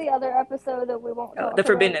Besides not the other episode that we won't the talk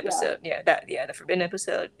forbidden about, yeah. episode. The forbidden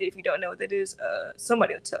episode. If you don't know what that is,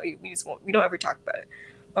 somebody will tell you. We don't ever talk about it.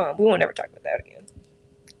 We won't ever talk about that again.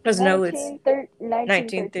 Just know it's 1913.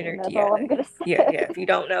 1913. That's Yeah, all I'm gonna say. yeah. If you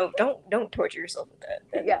don't know, don't torture yourself with that.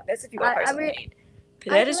 Yeah. That's if you want to I cause mean, pain.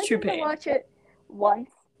 But I that feel is like true you have to pain. watch it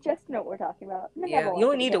once, just to know what we're talking about, and then Yeah, never you watch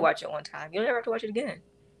only it need again. to watch it one time. You'll never have to watch it again.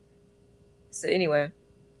 So anyway,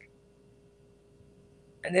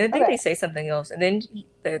 and then I think Okay. they say something else, and then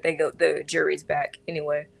they go. The jury's back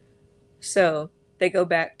anyway. So they go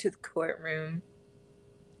back to the courtroom.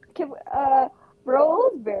 Can, Bro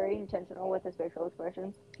is very intentional with his facial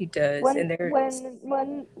expressions. He does, and they're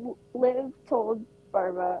When Liv told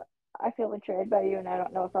Barbara, "I feel betrayed by you, and I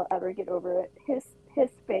don't know if I'll ever get over it."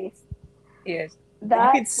 His face, yes. You that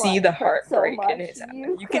could see like the hurt so heartbreak in much. his eyes.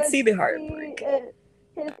 You You could could see the see heartbreak. it,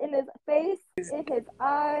 in his face, in his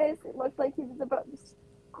eyes. It looked like he was about to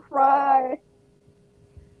cry.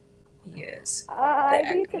 Yes, I that.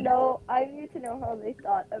 need to know. I need to know how they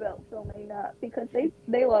thought about filming that because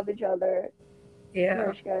they love each other, Yeah,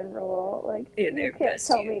 Mariska and Roel. Like yeah, you they're can't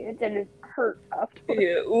tell besties. me it didn't hurt afterwards.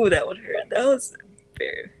 Yeah, ooh, that would hurt. That was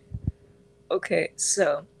very okay.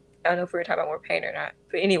 So I don't know if we were talking about more pain or not,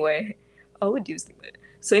 but anyway, I'll do something.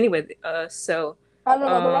 So anyway, I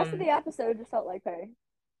don't know. The rest of um, the episode just felt like pain.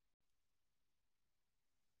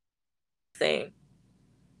 thing,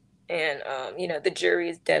 and the jury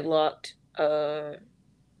is deadlocked.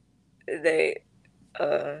 They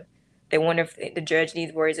uh, they wonder if the judge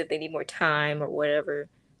needs worries if they need more time or whatever,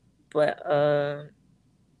 but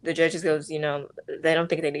the judge just goes, they don't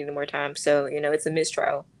think they need more time, so it's a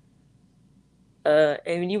mistrial. And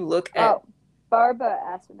when you look at Oh, Barbara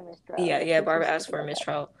asked for the mistrial. yeah, Yes, yeah, yes, we Barbara should asked talk for a about that.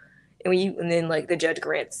 mistrial, and then like the judge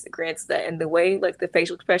grants that, and the way like the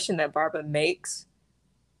facial expression that Barbara makes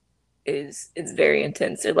is very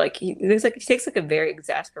intense. It like he looks like he takes like a very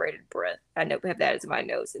exasperated breath. I know have that as my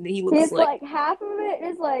nose, and then he looks He's like like half of it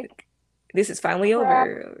is like this is finally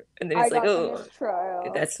crap. over, and then I it's like, got the oh, mistrial.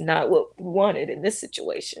 that's not what we wanted in this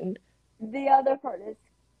situation. The other part is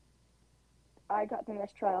I got the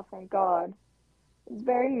mistrial. Thank God. It's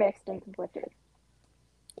very mixed and conflicted.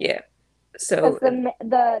 Yeah. Because So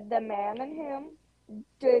the man in him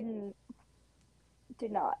didn't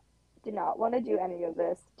did not did not want to do any of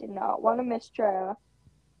this. Did not want to mistrial.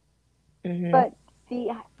 mhm, But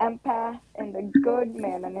the empath and the good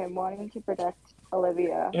man in him wanting to protect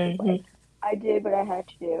Olivia was mhm, like, I did what I had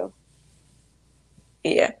to do.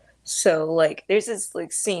 yeah. So like there's this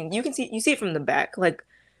like scene you see it from the back like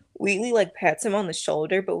Wheatley like pats him on the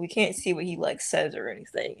shoulder, but we can't see what he like says or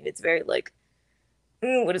anything. It's very like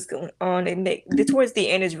what is going on? And towards the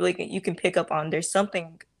end is really you can pick up on there's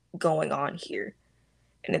something going on here,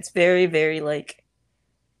 and it's very very like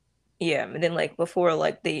yeah. And then like before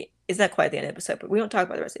like the it's not quite the end of the episode, but we don't talk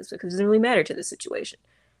about the rest of the episode because it doesn't really matter to the situation.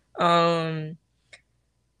 Um,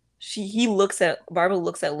 he looks at Barbara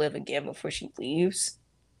looks at Liv again before she leaves,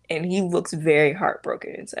 and he looks very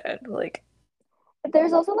heartbroken and sad. Like But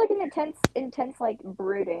there's also like an intense like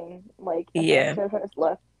brooding like yeah, affection for his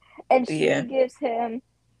look. And she yeah, gives him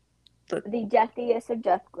but the deathiest of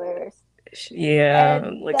death glares. yeah,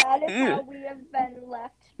 And like that is ugh. how we have been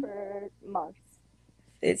left for months.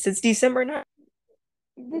 It's December 9th.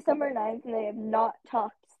 December 9th, and they have not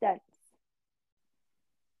talked since.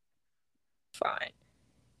 Fine.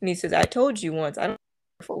 And he says, I told you once, I don't know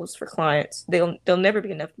if it was for clients. There'll never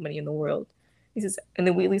be enough money in the world. He says, and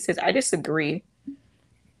then Wheatley says, I disagree.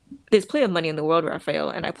 There's plenty of money in the world, Raphael,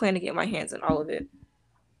 and I plan to get my hands on all of it.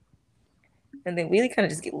 And then Wheatley kind of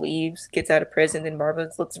just leaves, gets out of prison, and Barbara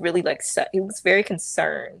looks really like he looks very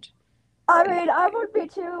concerned I mean, I would be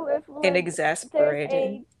too if and like there's exasperated.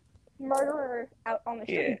 a murderer out on the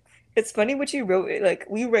Yeah. streets. It's funny what you wrote. Like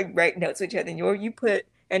we write notes to each other, and you put,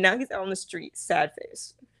 and now he's out on the street, sad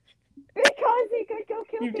face. Because he could go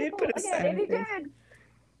kill You did people put a again, and sad he face. did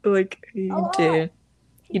Like a you lot. did.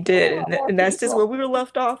 He You killed a did, lot more and that's just where people. we were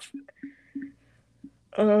left off.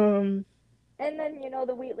 Um, And then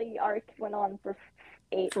the Wheatley arc went on for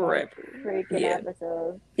 8 more forever. freaking Yeah,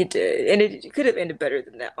 episodes. it did, and it could have ended better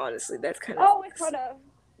than that. Honestly, that's kind of. Oh, it could have,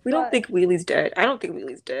 We don't but think Wheatley's dead. I don't think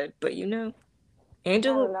Wheatley's dead, but I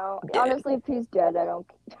Angela don't know. dead. Honestly, if he's dead, I don't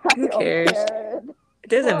Who cares? care. It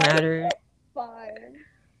doesn't Fine, matter. fine.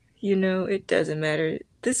 it doesn't matter.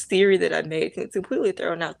 This theory that I made is completely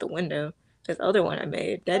thrown out the window. This other one I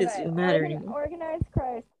made, that Okay, doesn't matter anymore. organized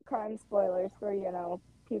crime spoilers for,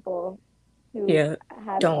 people who Yeah,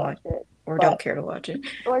 haven't don't watch watched it, or don't but care to watch it.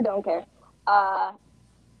 or don't care. Uh,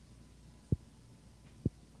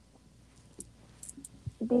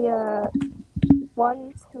 the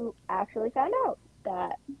ones who actually found out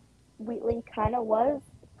that Wheatley kind of was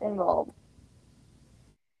involved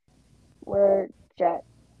were Jet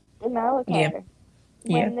and Yeah, Malachi.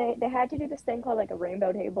 yeah. When they had to do this thing called like a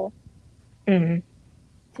rainbow table Mm-hmm.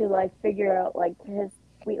 to like figure out like his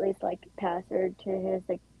Wheatley's like password to his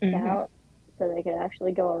Mm-hmm. account so they could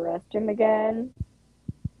actually go arrest him again.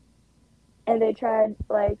 And they tried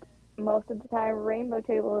like most of the time rainbow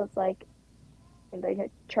table is like and they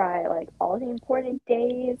could try like all the important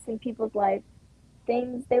days in people's life,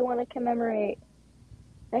 things they want to commemorate.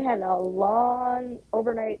 They had a long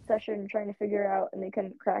overnight session trying to figure it out and they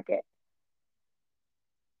couldn't crack it.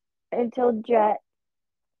 Until Jet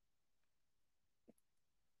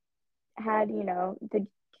had, the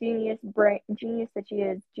genius that she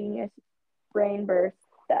is, genius brain burst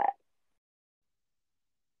that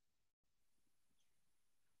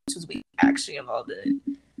Was we actually involved in it?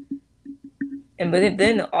 And but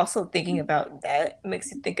then also thinking about that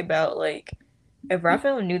makes you think about like if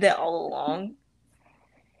Raphael knew that all along,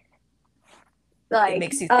 it like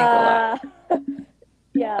makes you think a lot. Like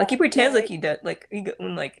yeah, he pretends like like he does, like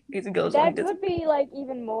when like he goes on, he that does. would be like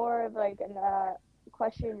even more of like an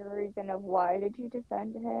question or reason of why did you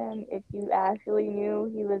defend him if you actually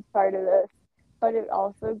knew he was part of this, but it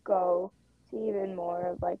also go to even more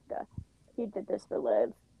of like the he did this for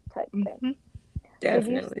live type thing. Mm-hmm. Did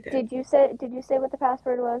you Definitely did. did you say what the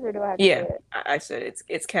password was or do I have to say Yeah, it? I said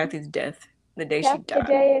it's Kathy's death, the day she The died.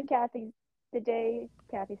 day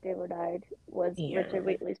Kathy Stabler died was Richard Yeah,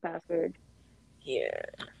 Wheatley's password, yeah.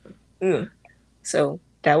 Ugh. So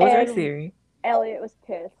that was our and theory. Elliot was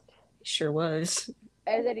pissed. Sure was.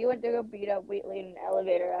 And then he went to go beat up Wheatley in an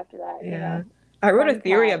elevator after that, Yeah. I wrote a Fun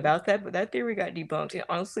theory times. about that, but that theory got debunked. And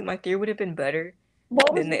honestly, my theory would have been better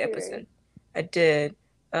What was than your the theory? episode. I did.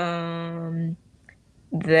 Um,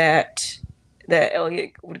 that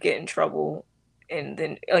Elliot would get in trouble, and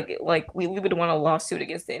then like we would want a lawsuit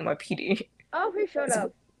against the NYPD. Oh, he showed That's,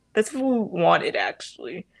 up. that's what we wanted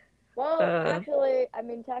actually. Well, Uh, actually, I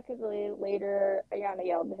mean, technically, later, Ayana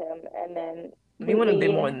yelled at him, and then we wanted a bit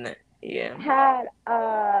Wheatley more than that. Yeah. had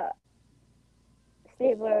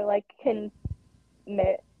Stabler, like,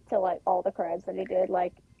 commit to, like, all the crimes that he did,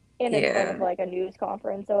 like, in front of, Yeah. like, a news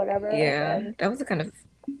conference or whatever, Yeah. and That was a kind of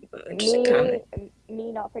interesting comment. me,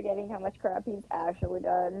 me not forgetting how much crap he's actually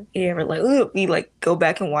done Yeah, we're like, ooh, we like go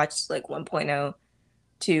back and watch like 1.0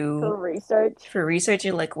 to for research. for research.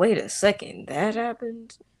 You're like, wait a second, that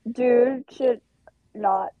happened? Dude should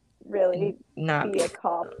not And really not, be a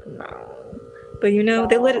cop. no. But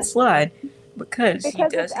they let it No. slide because he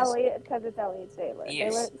does these. Because it's Elliot Stabler. They let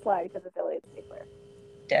Yes, it slide because it's Elliot Stabler.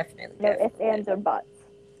 definitely, No ifs, definitely, ands, or definitely. buts.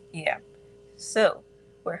 Yeah. So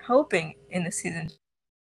we're hoping in the season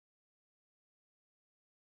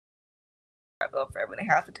for everyone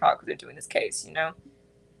to have to talk because they're doing this case.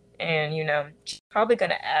 And she's probably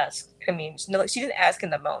gonna ask. I mean, no, she didn't ask in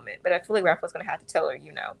the moment, but I feel like Raphael's gonna have to tell her.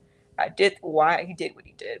 I did why he did what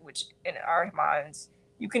he did, which in our minds,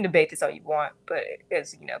 you can debate this all you want, but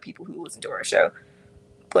as people who listen to our show,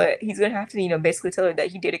 but he's gonna have to basically tell her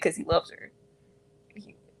that he did it because he loves her.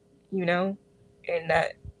 He, you know, and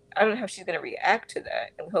that I don't know how she's gonna react to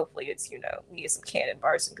that, and hopefully it's we get some canon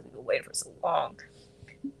Barson because we've been waiting for so long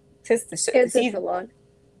since the It took so season. long.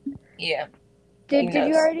 Yeah, Did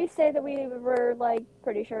you already say that we were like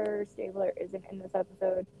pretty sure Stabler isn't in this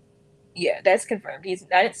episode? Yeah, that's confirmed.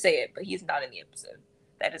 I didn't say it, but he's not in the episode.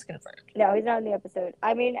 That is confirmed. No, he's not in the episode.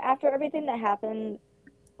 I mean, after everything that happened,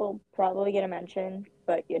 we'll probably get a mention,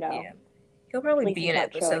 but Yeah, he'll probably at least be in he's an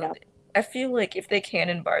not showing episode. up. I feel like if they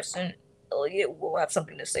canon Barson, Elliot will have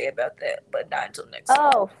something to say about that, but not until next season.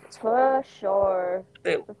 Oh, for sure.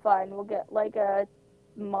 But Fine, we'll get like a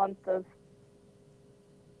month of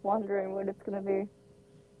wondering what it's gonna be.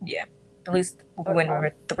 yeah, at least we'll be Or waiting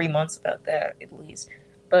over 3 months about that at least.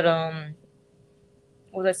 But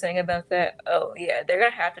what was I saying about that? Oh yeah, they're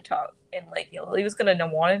gonna have to talk, and like he was gonna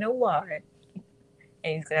want to know why,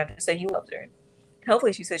 and he's gonna have to say he loves her.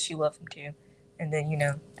 Hopefully, she says she loves him too, and then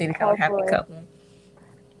they become a happy hopefully. couple.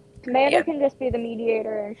 Amanda Yeah, can just be the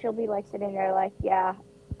mediator and she'll be like sitting there like, yeah,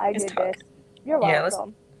 I just did talk. this. You're Yeah,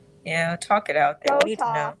 welcome. talk it out there. Go We need to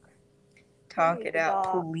know. talk. We Talk need it to out,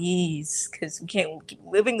 talk. please, because we can't keep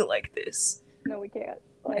living like this. No, we can't.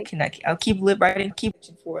 I cannot. I'll keep writing, keep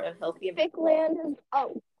for a healthy. Fic land is.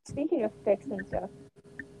 Oh, speaking of fics and stuff,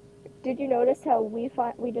 Did you notice how we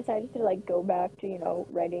decided to like go back to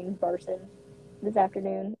writing Barson this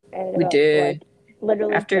afternoon, and We about did. like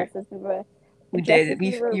literally After we just did, as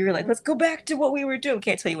we were, you were like, let's go back to what we were doing.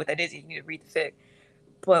 Can't tell you what that is. You need to read the fic.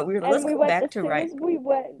 But we were like, and let's we go went as back to soon as right. we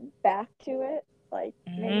went back to it, like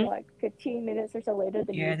maybe Mm-hmm. like 15 minutes or so later,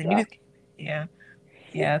 the Yeah, news the news. dropped. Yeah,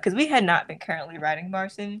 yeah, because we had not been currently writing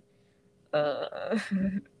Barson. Uh,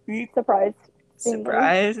 we Surprisingly,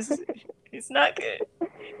 surprise. It's not good.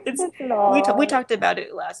 It's it's we not. talked about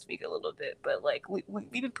it last week a little bit, but like we've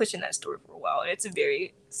been pushing that story for a while, and it's a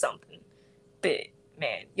very something. But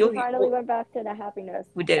man, We you'll finally well, went back to the happiness,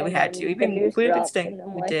 we did. We and had to. then the news We've been dropped, staying. and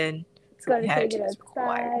I'm We like, did. it's So we gonna had take to. it It's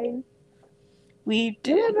required. outside. We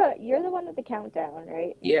did. You're the one with the countdown,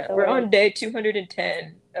 right? Yeah, So we're like, on day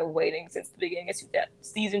 210 of waiting since the beginning of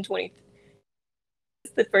season 20.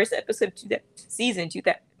 It's the first episode of season 2.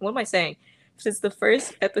 What am I saying? Since the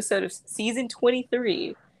first episode of season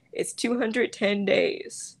 23, it's 210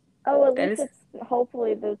 days. oh, at That least is it's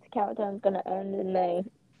hopefully this countdown's gonna end in May.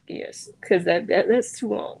 yes, because that's too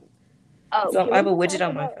long. Oh, So can I have we a just widget talk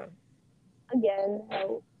on my about phone. again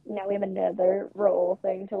how now we have another role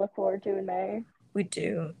thing to look forward to in May? We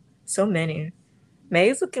do so many. May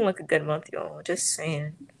is looking like a good month, y'all. Just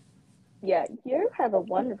saying. Yeah, you have a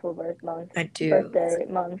wonderful I do. birthday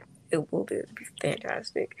month. It will be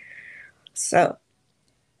fantastic. So,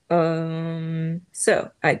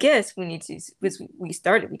 so I guess we need to, because we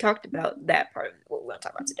talked about that part of what we want to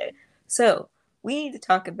talk about today. So we need to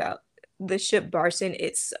talk about the ship Barson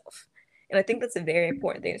itself. And I think that's a very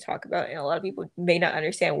important thing to talk about. And a lot of people may not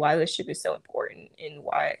understand why the ship is so important and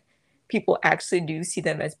why people actually do see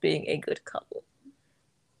them as being a good couple.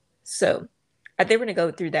 So I think we're gonna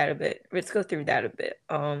go through that a bit. Let's go through that a bit.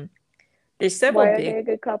 There's several Why are they big, a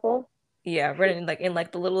good couple? yeah, running like in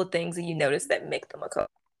like the little things that you notice that make them a couple.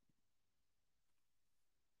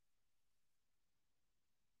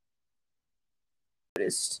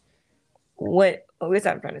 What's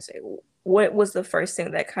I'm trying to say? What was the first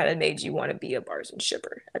thing that kind of made you want to be a Barson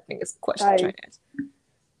shipper? I think it's the question I'm I trying to ask.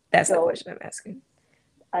 That's the don't question I'm asking.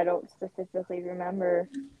 I don't specifically remember.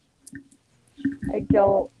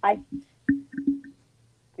 I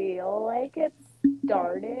feel like it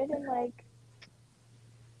started in like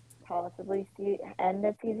possibly end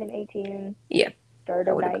of season 18, Yeah, start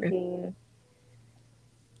I of would agree. 19,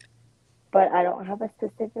 but I don't have a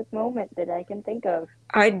specific moment that I can think of.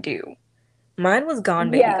 I do. Mine was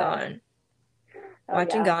Gone Baby Yeah. Gone. Oh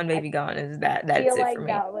Watching yeah. Gone I Baby Gone is that. That's feel it for like me.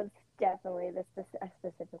 that was definitely a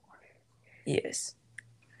specific one. Yes.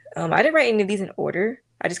 I didn't write any of these in order.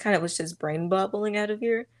 I just kind of was just brain bubbling out of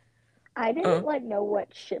here. I didn't Um, like know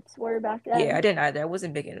what ships were back yeah, I then, didn't either. I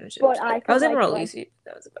wasn't big into but ships. I was in like Release.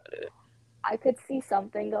 That was about it. I could see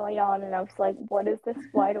something going on, and I was like, "What is this?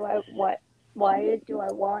 Why do I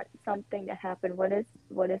want something to happen? What is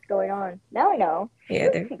going on?" Now I know Yeah,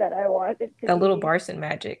 they're that I want it to that little be Barson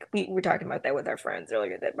magic. We were talking about that with our friends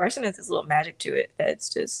earlier. That Barson has this little magic to it that's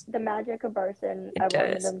just the magic of Barson. I it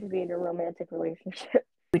wanted does. them to be in a romantic relationship.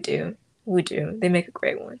 We do. We do. They make a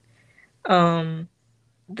great one. Um,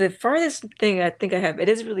 the farthest thing I think I have, it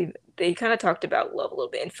is really they kind of talked about love a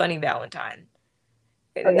little bit and Funny Valentine.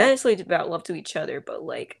 And Oh not yeah, necessarily about love to each other, but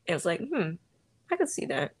like it was like, I could see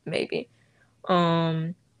that maybe.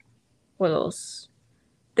 Um, what else?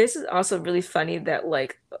 This is also really funny that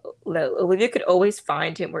like Olivia could always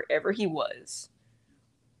find him wherever he was.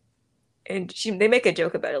 And they make a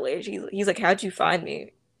joke about it later. He's like, "How'd you find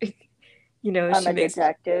me?" I'm She a makes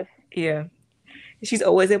detective. yeah. She's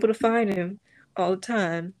always able to find him all the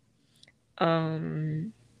time.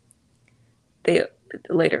 Um, they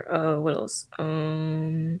later. What else?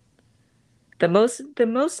 The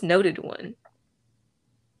most noted one.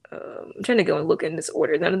 I'm trying to go and look in this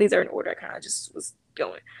order. None of these are in order. I kind of just was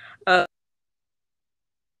going. Uh,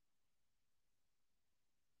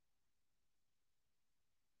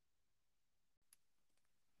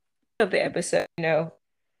 of the episode,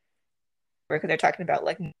 because they're talking about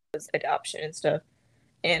like Noah's adoption and stuff,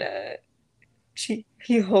 and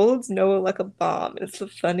he holds Noah like a bomb. It's the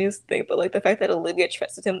funniest thing. But like the fact that Olivia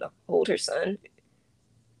trusted him to hold her son,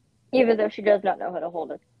 Even though she does not know how to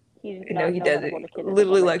hold it, he does no, not he know how does to hold it a kid in a literally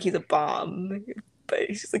woman. like he's a bomb. But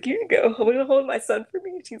she's like, "Here you go. I'm gonna hold my son for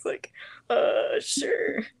me." And she's like,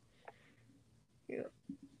 sure." Yeah.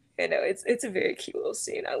 I know it's a very cute little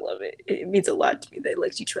scene. I love it. It means a lot to me that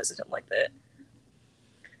like she trusted him like that.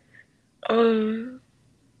 Um.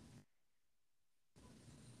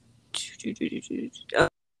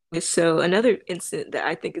 So another incident that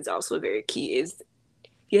I think is also very key is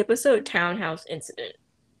the episode Townhouse Incident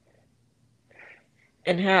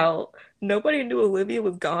and how nobody knew Olivia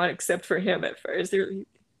was gone except for him at first.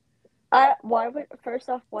 Why would first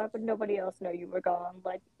off, why would nobody else know you were gone?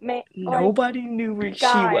 Like Nobody knew where she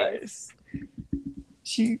guys. was.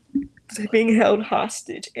 She was being held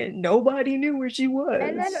hostage, and nobody knew where she And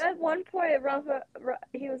then was. at one point,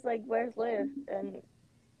 he was like, "Where's Liv?" And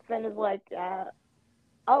Sven is like,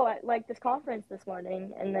 "Oh, at like this conference this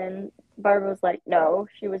morning." And then Barbara was like, "No,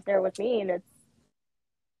 she was there with me, and it's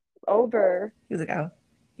over." He was like, "Oh,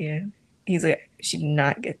 yeah." He's like, "She did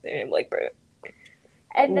not get there." I'm like, "Bro,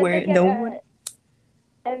 And then they where? get No a one."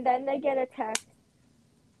 and then they get a text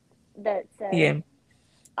that says, Yeah,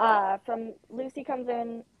 from Lucy comes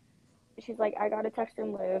in. She's like, "I got a text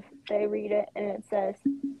from Liv." They read it, and it says,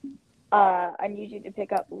 "I need you to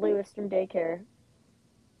pick up Lewis from daycare."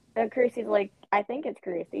 And Creasy's like, "I think it's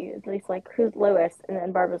Creasy." At least like, "Who's Lewis?" And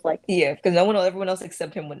then Barbara's like, yeah, because no one, everyone else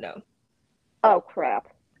except him would know. "Oh crap!"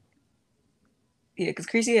 Yeah, because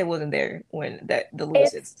Creasy wasn't there when the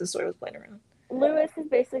Lewis It's the story was playing around. Lewis has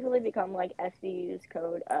basically become like SVU's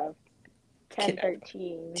code of Kidnap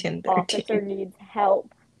 1013. 1013. Officer needs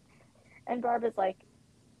help, and Barbara's like,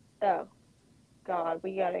 "Oh God,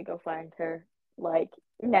 we gotta go find her like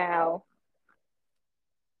now."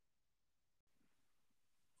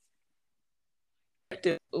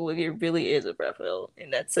 Olivia really is a Raphael,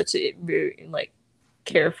 and that's such a very like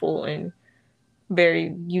careful and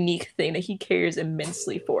very unique thing that he cares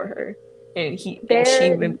immensely for her, and she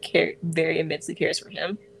They're very immensely cares for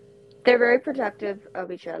him. they're very protective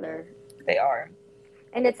of each other, They are.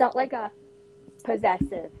 and it's not like a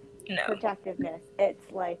possessive No, protectiveness. It's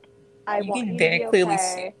like, I you want can you to very be clearly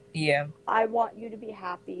see. okay. Yeah, I want you to be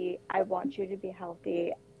happy. I want you to be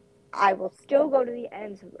healthy. I will still go to the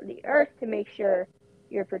ends of the earth to make sure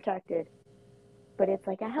you're protected. But it's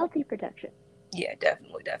like a healthy protection. yeah,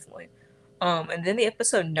 definitely, definitely. And then the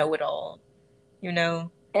episode Know It All, you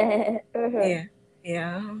know, Uh-huh. yeah,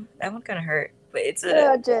 yeah, that one kind of hurt, but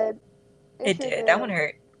Yeah, it did. It it sure did. That one did.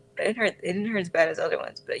 hurt. It didn't hurt as bad as other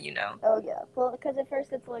ones, but Oh yeah. Well, because at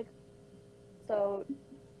first it's like, so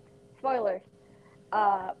spoilers.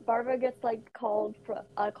 Barbara gets like called for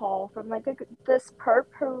a call from like this perp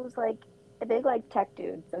who's like a big like tech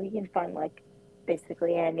dude, so he can find like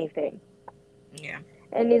basically anything. yeah,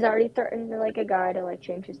 And he's already threatened like a guy to like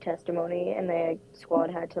change his testimony, and the squad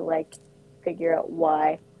had to like figure out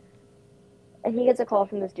why. And he gets a call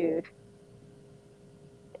from this dude,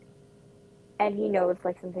 and he knows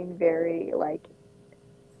like something very like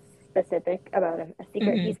specific about him, a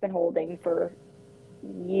secret mm-hmm. he's been holding for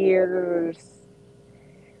years,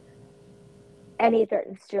 and he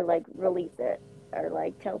threatens to like release it or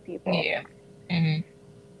like tell people. Yeah,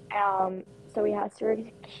 mm-hmm. So he has to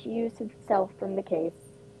recuse himself from the case.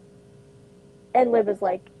 And Liv is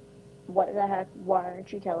like, "What the heck? Why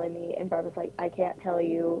aren't you telling me?" And Barbara's like, "I can't tell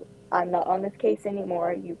you. I'm not on this case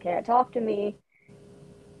anymore. You can't talk to me.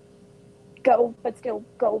 Go, but still,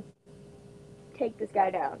 go take this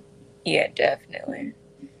guy down." Yeah, definitely.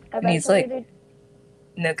 And he's Eventually, like, they,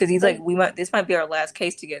 no, because he's like, they this might be our last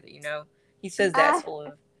case together, you know. He says that's ah, full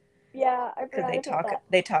of yeah, I because forgot about that.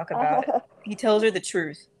 they talk about it. He tells her the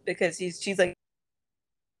truth because she's like,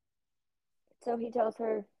 So he tells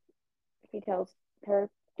her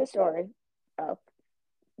the story of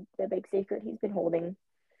the big secret he's been holding.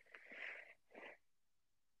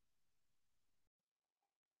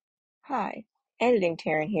 "Hi, editing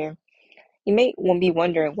Taryn here. You may be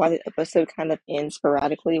wondering why the episode kind of ends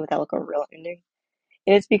sporadically without like a real ending.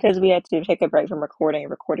 And it's because we had to take a break from recording and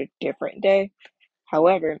record a different day.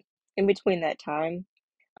 However, in between that time,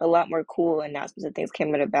 a lot more cool announcements and things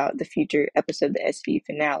came out about the future episode of the SV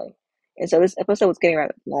finale. And so this episode was getting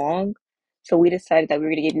rather long, so we decided that we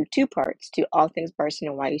were going to give you two parts to all things Barson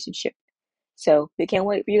and why you should ship. So we can't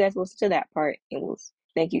wait for you guys to listen to that part, and we'll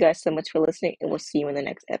thank you guys so much for listening, and we'll see you in the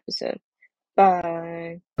next episode.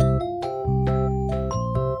 Bye.